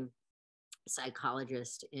 amazing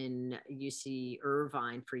psychologist in UC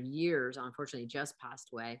Irvine for years, unfortunately just passed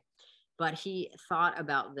away. But he thought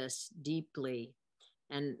about this deeply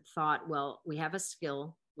and thought, well, we have a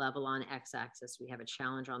skill level on x-axis, we have a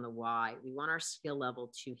challenge on the y. We want our skill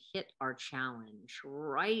level to hit our challenge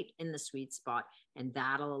right in the sweet spot, and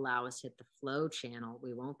that'll allow us hit the flow channel.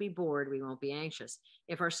 We won't be bored, we won't be anxious.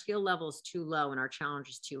 If our skill level is too low and our challenge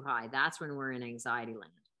is too high, that's when we're in anxiety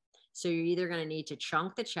land. So you're either going to need to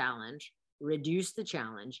chunk the challenge, reduce the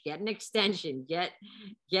challenge, get an extension, get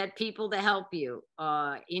people to help you,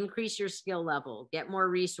 increase your skill level, get more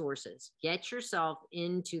resources, get yourself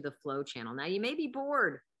into the flow channel. Now you may be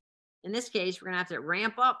bored. In this case, we're going to have to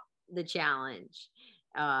ramp up the challenge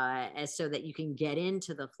so that you can get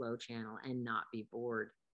into the flow channel and not be bored.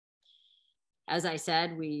 As I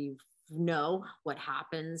said, we know what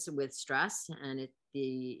happens with stress, and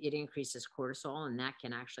it increases cortisol, and that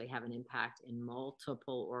can actually have an impact in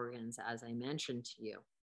multiple organs, as I mentioned to you.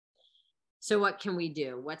 So what can we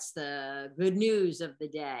do? What's the good news of the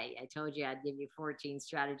day? I told you I'd give you 14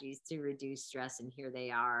 strategies to reduce stress, and here they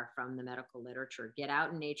are from the medical literature. Get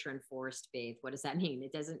out in nature and forest bathe. What does that mean?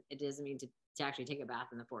 It doesn't mean to actually take a bath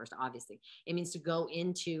in the forest, obviously. It means to go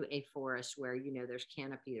into a forest where, there's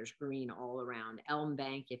canopy, there's green all around. Elm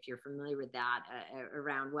Bank, if you're familiar with that,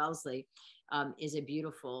 around Wellesley, is a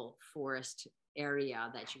beautiful forest area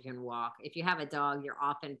that you can walk. If you have a dog, you're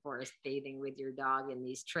often forest bathing with your dog in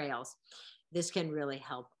these trails. This can really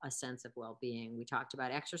help a sense of well-being. We talked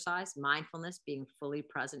about exercise, mindfulness, being fully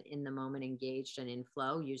present in the moment, engaged and in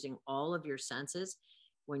flow, using all of your senses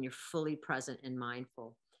when you're fully present and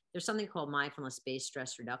mindful. There's something called mindfulness-based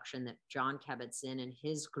stress reduction that John Kabat-Zinn and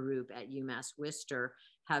his group at UMass Worcester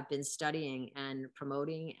have been studying and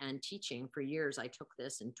promoting and teaching for years. I took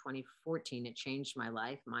this in 2014. It changed my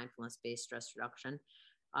life, mindfulness-based stress reduction.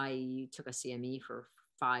 I took a CME for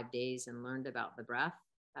 5 days and learned about the breath,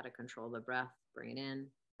 how to control the breath, bring it in,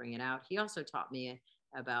 bring it out. He also taught me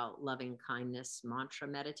about loving kindness mantra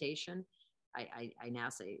meditation. I now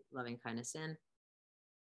say loving kindness in,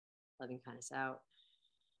 loving kindness out.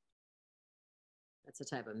 That's a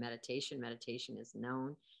type of meditation. Meditation is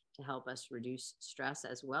known to help us reduce stress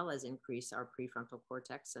as well as increase our prefrontal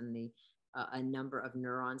cortex and the a number of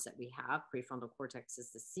neurons that we have. Prefrontal cortex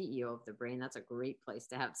is the CEO of the brain. That's a great place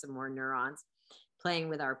to have some more neurons. Playing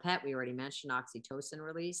with our pet, we already mentioned oxytocin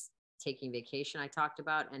release. Taking vacation, I talked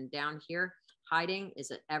about. And down here, hiding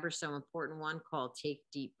is an ever so important one called take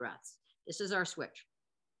deep breaths. This is our switch.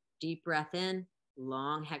 Deep breath in,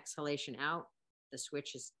 long exhalation out. The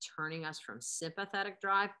switch is turning us from sympathetic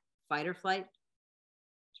drive, fight or flight,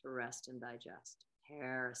 to rest and digest,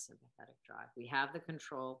 parasympathetic drive. We have the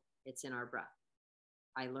control. It's in our breath.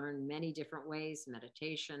 I learned many different ways: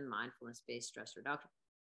 meditation, mindfulness-based stress reduction,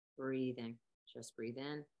 breathing. Just breathe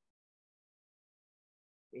in,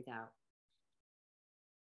 breathe out.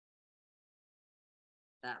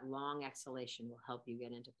 That long exhalation will help you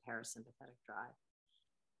get into parasympathetic drive.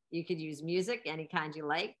 You could use music, any kind you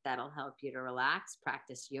like. That'll help you to relax.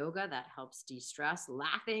 Practice yoga. That helps de-stress.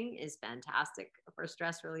 Laughing is fantastic for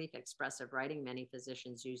stress relief. Expressive writing. Many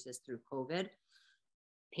physicians use this through COVID.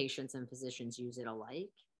 Patients and physicians use it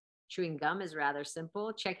alike. Chewing gum is rather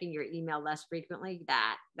simple. Checking your email less frequently.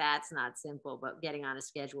 That's not simple, but getting on a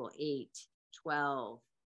schedule 8, 12,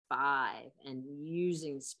 5, and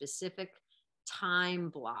using specific time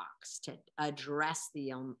blocks to address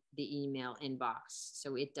the email inbox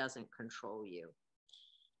so it doesn't control you.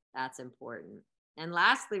 That's important. And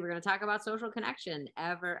lastly, we're going to talk about social connection.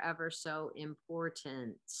 Ever so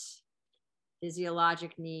important.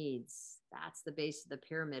 Physiologic needs. That's the base of the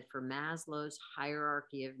pyramid for Maslow's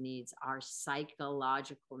hierarchy of needs. Our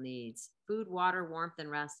psychological needs: food, water, warmth, and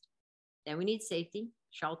rest. Then we need safety,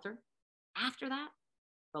 shelter. After that,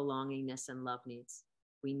 belongingness and love needs.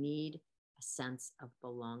 We need a sense of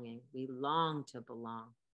belonging. We long to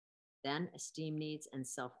belong. Then esteem needs and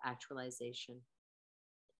self-actualization,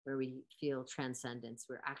 where we feel transcendence.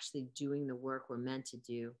 We're actually doing the work we're meant to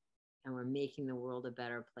do, and we're making the world a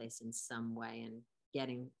better place in some way and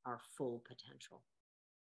getting our full potential.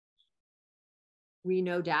 We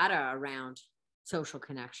know data around social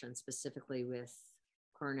connection, specifically with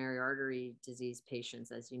coronary artery disease patients.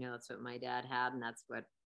 As you know, that's what my dad had, and that's what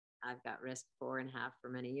I've got risk for and have for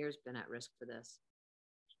many years been at risk for this.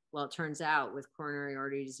 Well, it turns out with coronary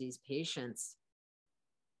artery disease patients,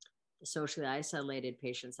 the socially isolated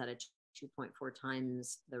patients had a 2.4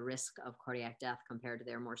 times the risk of cardiac death compared to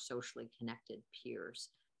their more socially connected peers.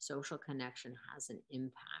 Social connection has an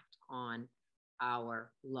impact on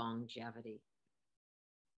our longevity.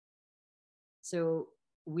 So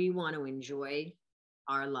we want to enjoy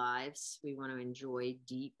our lives. We want to enjoy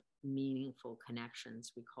deep meaningful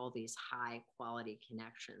connections. We call these high quality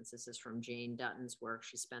connections. This is from Jane Dutton's work.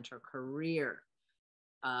 She spent her career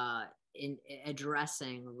in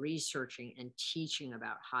addressing, researching, and teaching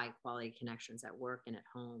about high quality connections at work and at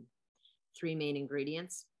home. 3 main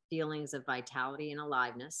ingredients: feelings of vitality and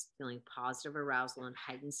aliveness, feeling positive arousal and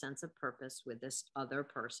heightened sense of purpose with this other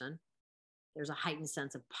person. There's a heightened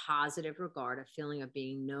sense of positive regard, a feeling of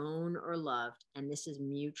being known or loved, and this is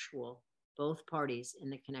mutual. Both parties in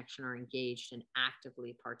the connection are engaged and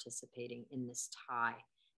actively participating in this tie,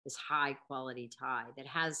 this high quality tie that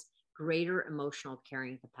has greater emotional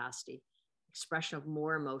carrying capacity, expression of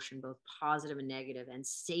more emotion, both positive and negative, and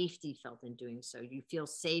safety felt in doing so. You feel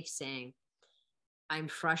safe saying, I'm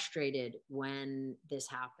frustrated when this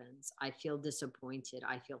happens. I feel disappointed.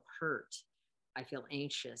 I feel hurt. I feel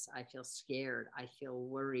anxious. I feel scared. I feel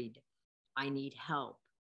worried. I need help.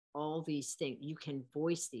 All these things, you can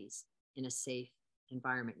voice these in a safe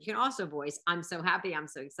environment. You can also voice, I'm so happy. I'm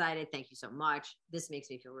so excited. Thank you so much. This makes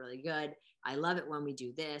me feel really good. I love it when we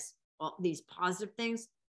do this. All these positive things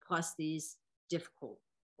plus these difficult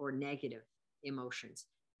or negative emotions.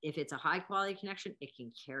 If it's a high quality connection, it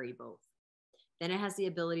can carry both. Then it has the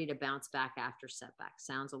ability to bounce back after setbacks.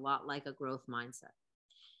 Sounds a lot like a growth mindset.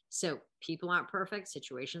 So people aren't perfect,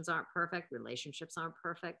 situations aren't perfect, relationships aren't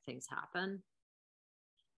perfect, things happen.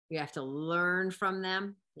 You have to learn from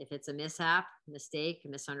them. If it's a mishap, mistake,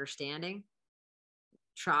 misunderstanding,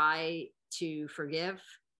 try to forgive,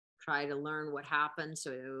 try to learn what happened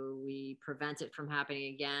so we prevent it from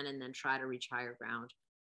happening again, and then try to reach higher ground.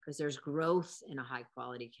 Because there's growth in a high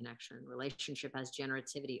quality connection. Relationship has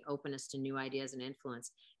generativity, openness to new ideas and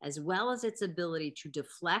influence, as well as its ability to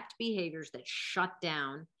deflect behaviors that shut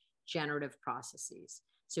down generative processes.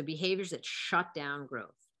 So behaviors that shut down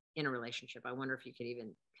growth in a relationship. I wonder if you could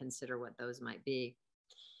even consider what those might be.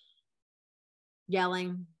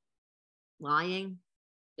 Yelling, lying,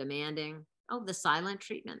 demanding. Oh, the silent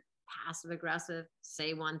treatment, passive aggressive,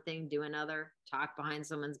 say one thing, do another, talk behind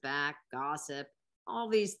someone's back, gossip. All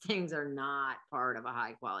these things are not part of a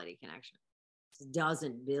high quality connection. This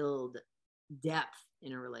doesn't build depth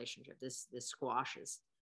in a relationship. This squashes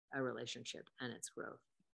a relationship and its growth.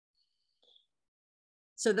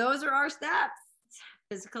 So those are our steps: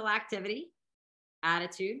 physical activity,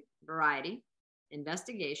 attitude, variety,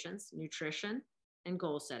 investigations, nutrition, and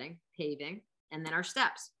goal setting, paving, and then our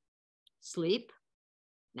steps: sleep,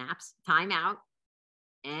 naps, time out,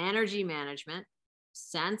 energy management,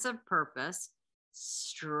 sense of purpose,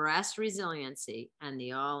 stress resiliency, and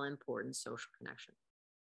the all-important social connection.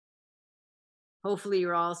 Hopefully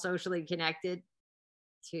you're all socially connected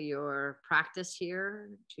to your practice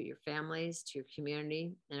here, to your families, to your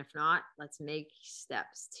community. And if not, let's make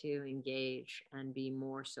steps to engage and be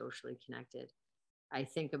more socially connected. I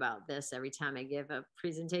think about this every time I give a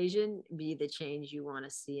presentation: be the change you want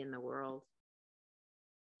to see in the world.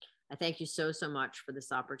 I thank you so much for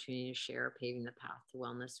this opportunity to share Paving the Path to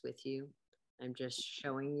Wellness with you. I'm just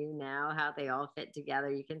showing you now how they all fit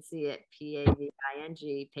together. You can see it,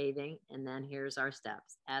 P-A-V-I-N-G, paving, and then here's our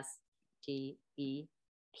steps, S-T-E-P-S-S.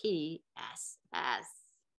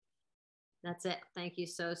 That's it. Thank you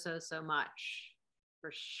so much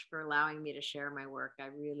for allowing me to share my work. I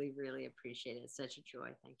really, really appreciate it. It's such a joy.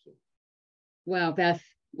 Thank you. Wow, Beth.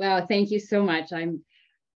 Wow, thank you so much. I'm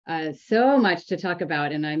so much to talk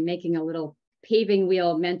about, and I'm making a little paving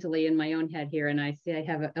wheel mentally in my own head here, and I see I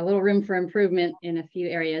have a little room for improvement in a few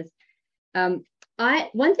areas.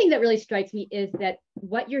 One thing that really strikes me is that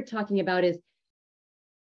what you're talking about is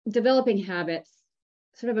developing habits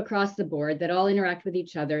sort of across the board that all interact with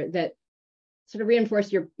each other, that sort of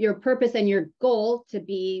reinforce your purpose and your goal to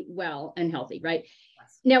be well and healthy, right?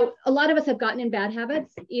 Yes. Now, a lot of us have gotten in bad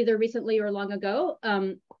habits, either recently or long ago.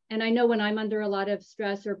 And I know when I'm under a lot of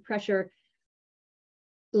stress or pressure,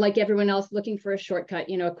 like everyone else, looking for a shortcut,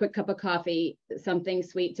 a quick cup of coffee, something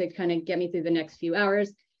sweet to kind of get me through the next few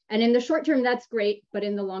hours. And in the short term, that's great. But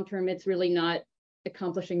in the long term, it's really not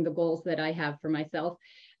accomplishing the goals that I have for myself.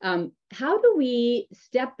 How do we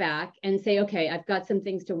step back and say, okay, I've got some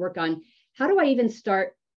things to work on. How do I even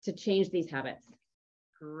start to change these habits?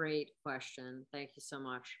 Great question. Thank you so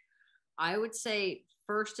much. I would say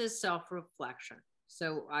first is self-reflection.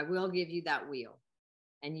 So I will give you that wheel.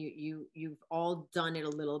 And you've all done it a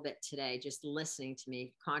little bit today, just listening to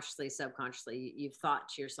me consciously, subconsciously. You've thought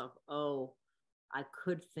to yourself, oh, I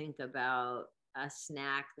could think about a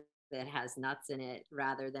snack that has nuts in it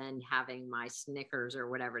rather than having my Snickers or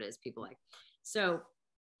whatever it is people like. So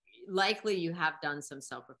likely you have done some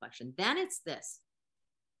self-reflection. Then it's this.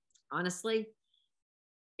 Honestly,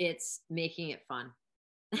 it's making it fun.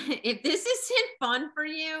 if this isn't fun for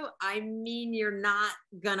you, I mean, you're not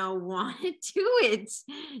gonna want to do it.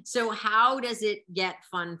 So how does it get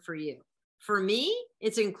fun for you? For me,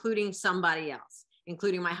 it's including somebody else,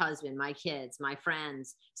 including my husband, my kids, my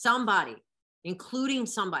friends, somebody, including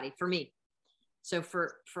somebody for me. So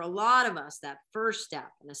for a lot of us, that first step,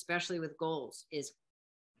 and especially with goals, is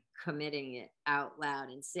committing it out loud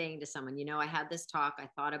and saying to someone, you know, I had this talk, I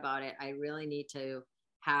thought about it, I really need to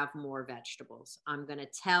have more vegetables. I'm going to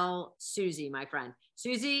tell Susie, my friend,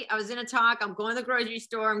 Susie, I was in a talk, I'm going to the grocery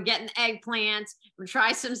store, I'm getting eggplants, I'm going to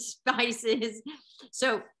try some spices.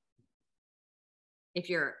 So if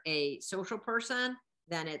you're a social person,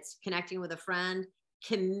 then it's connecting with a friend.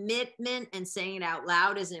 Commitment and saying it out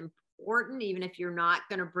loud is important, even if you're not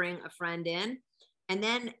going to bring a friend in. And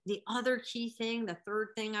then the other key thing, the third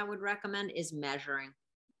thing I would recommend is measuring,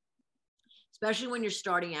 especially when you're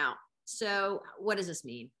starting out. So what does this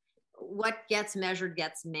mean? What gets measured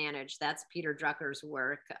gets managed. That's Peter Drucker's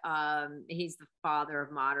work. He's the father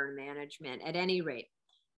of modern management. At any rate,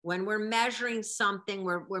 when we're measuring something,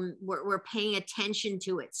 we're paying attention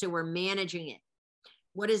to it. So we're managing it.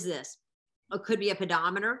 What is this? It could be a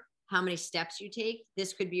pedometer, how many steps you take.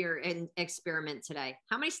 This could be your experiment today.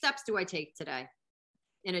 How many steps do I take today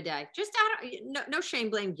in a day? Just no shame,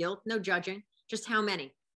 blame, guilt, no judging, just how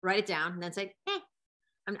many. Write it down and then say, hey,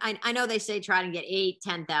 I know they say try to get 8,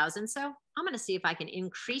 10,000. So I'm going to see if I can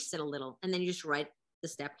increase it a little. And then you just write the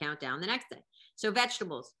step count down the next day. So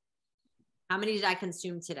vegetables, how many did I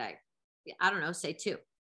consume today? I don't know, say 2.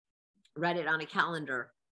 Write it on a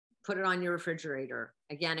calendar, put it on your refrigerator.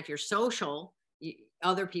 Again, if you're social,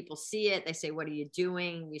 other people see it. They say, what are you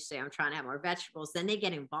doing? You say, I'm trying to have more vegetables. Then they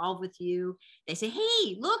get involved with you. They say,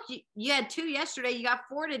 hey, look, you had 2 yesterday. You got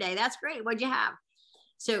 4 today. That's great. What'd you have?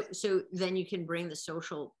 So then you can bring the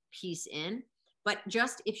social piece in. But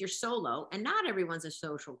just if you're solo, and not everyone's a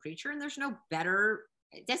social creature, and there's no better,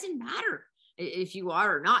 it doesn't matter if you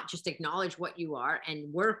are or not, just acknowledge what you are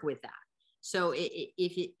and work with that. So if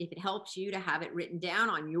it helps you to have it written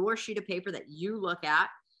down on your sheet of paper that you look at,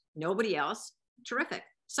 nobody else, terrific.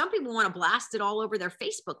 Some people want to blast it all over their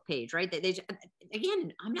Facebook page, right?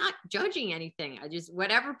 Again, I'm not judging anything. I just,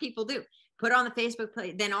 whatever people do, put on the Facebook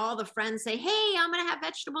page, then all the friends say, hey, I'm going to have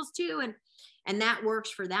vegetables too. And that works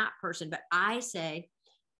for that person. But I say,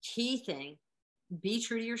 key thing, be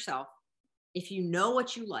true to yourself. If you know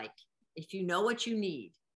what you like, if you know what you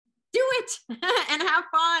need, do it and have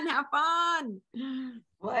fun.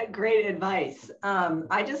 What great advice.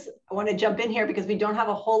 I just want to jump in here because we don't have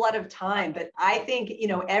a whole lot of time, but I think, you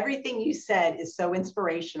know, everything you said is so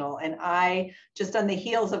inspirational. And I just, on the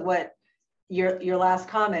heels of what your last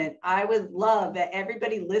comment, I would love that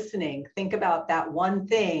everybody listening think about that one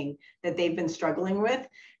thing that they've been struggling with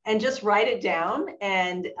and just write it down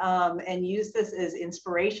and use this as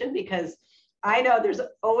inspiration, because I know there's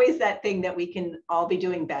always that thing that we can all be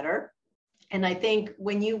doing better. And I think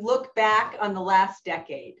when you look back on the last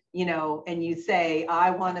decade, you know, and you say,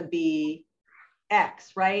 I want to be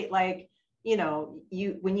X, right? Like, you know,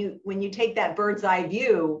 when you take that bird's eye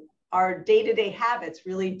view, our day-to-day habits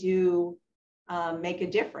really do make a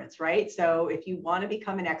difference, right? So if you want to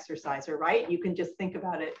become an exerciser, right, you can just think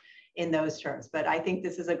about it in those terms. But I think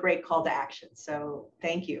this is a great call to action. So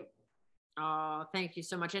thank you. Oh, thank you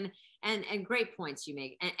so much. And great points you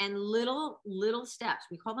make. And little steps,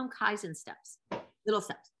 we call them Kaizen steps,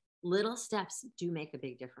 little steps do make a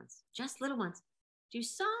big difference. Just little ones. Do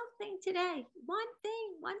something today. One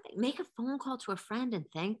thing, make a phone call to a friend and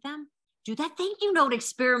thank them. Do that thank you note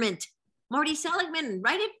experiment. Marty Seligman,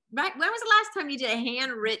 write it, right? When was the last time you did a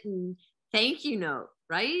handwritten thank you note,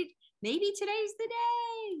 right? Maybe today's the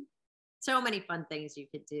day. So many fun things you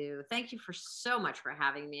could do. Thank you so much for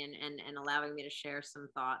having me and allowing me to share some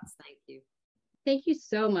thoughts. Thank you. Thank you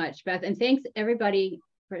so much, Beth. And thanks everybody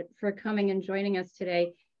for coming and joining us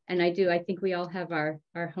today. And I think we all have our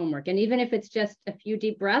homework. And even if it's just a few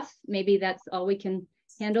deep breaths, maybe that's all we can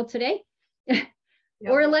handle today. Yep.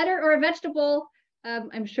 Or a letter or a vegetable.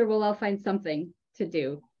 I'm sure we'll all find something to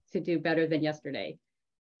do better than yesterday.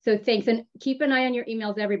 So thanks. And keep an eye on your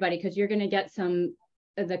emails, everybody, because you're going to get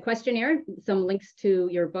the questionnaire, some links to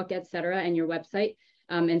your book, etc., and your website,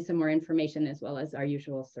 and some more information, as well as our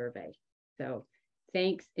usual survey. So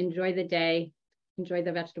thanks. Enjoy the day. Enjoy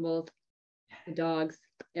the vegetables, the dogs,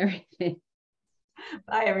 everything.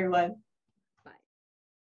 Bye, everyone.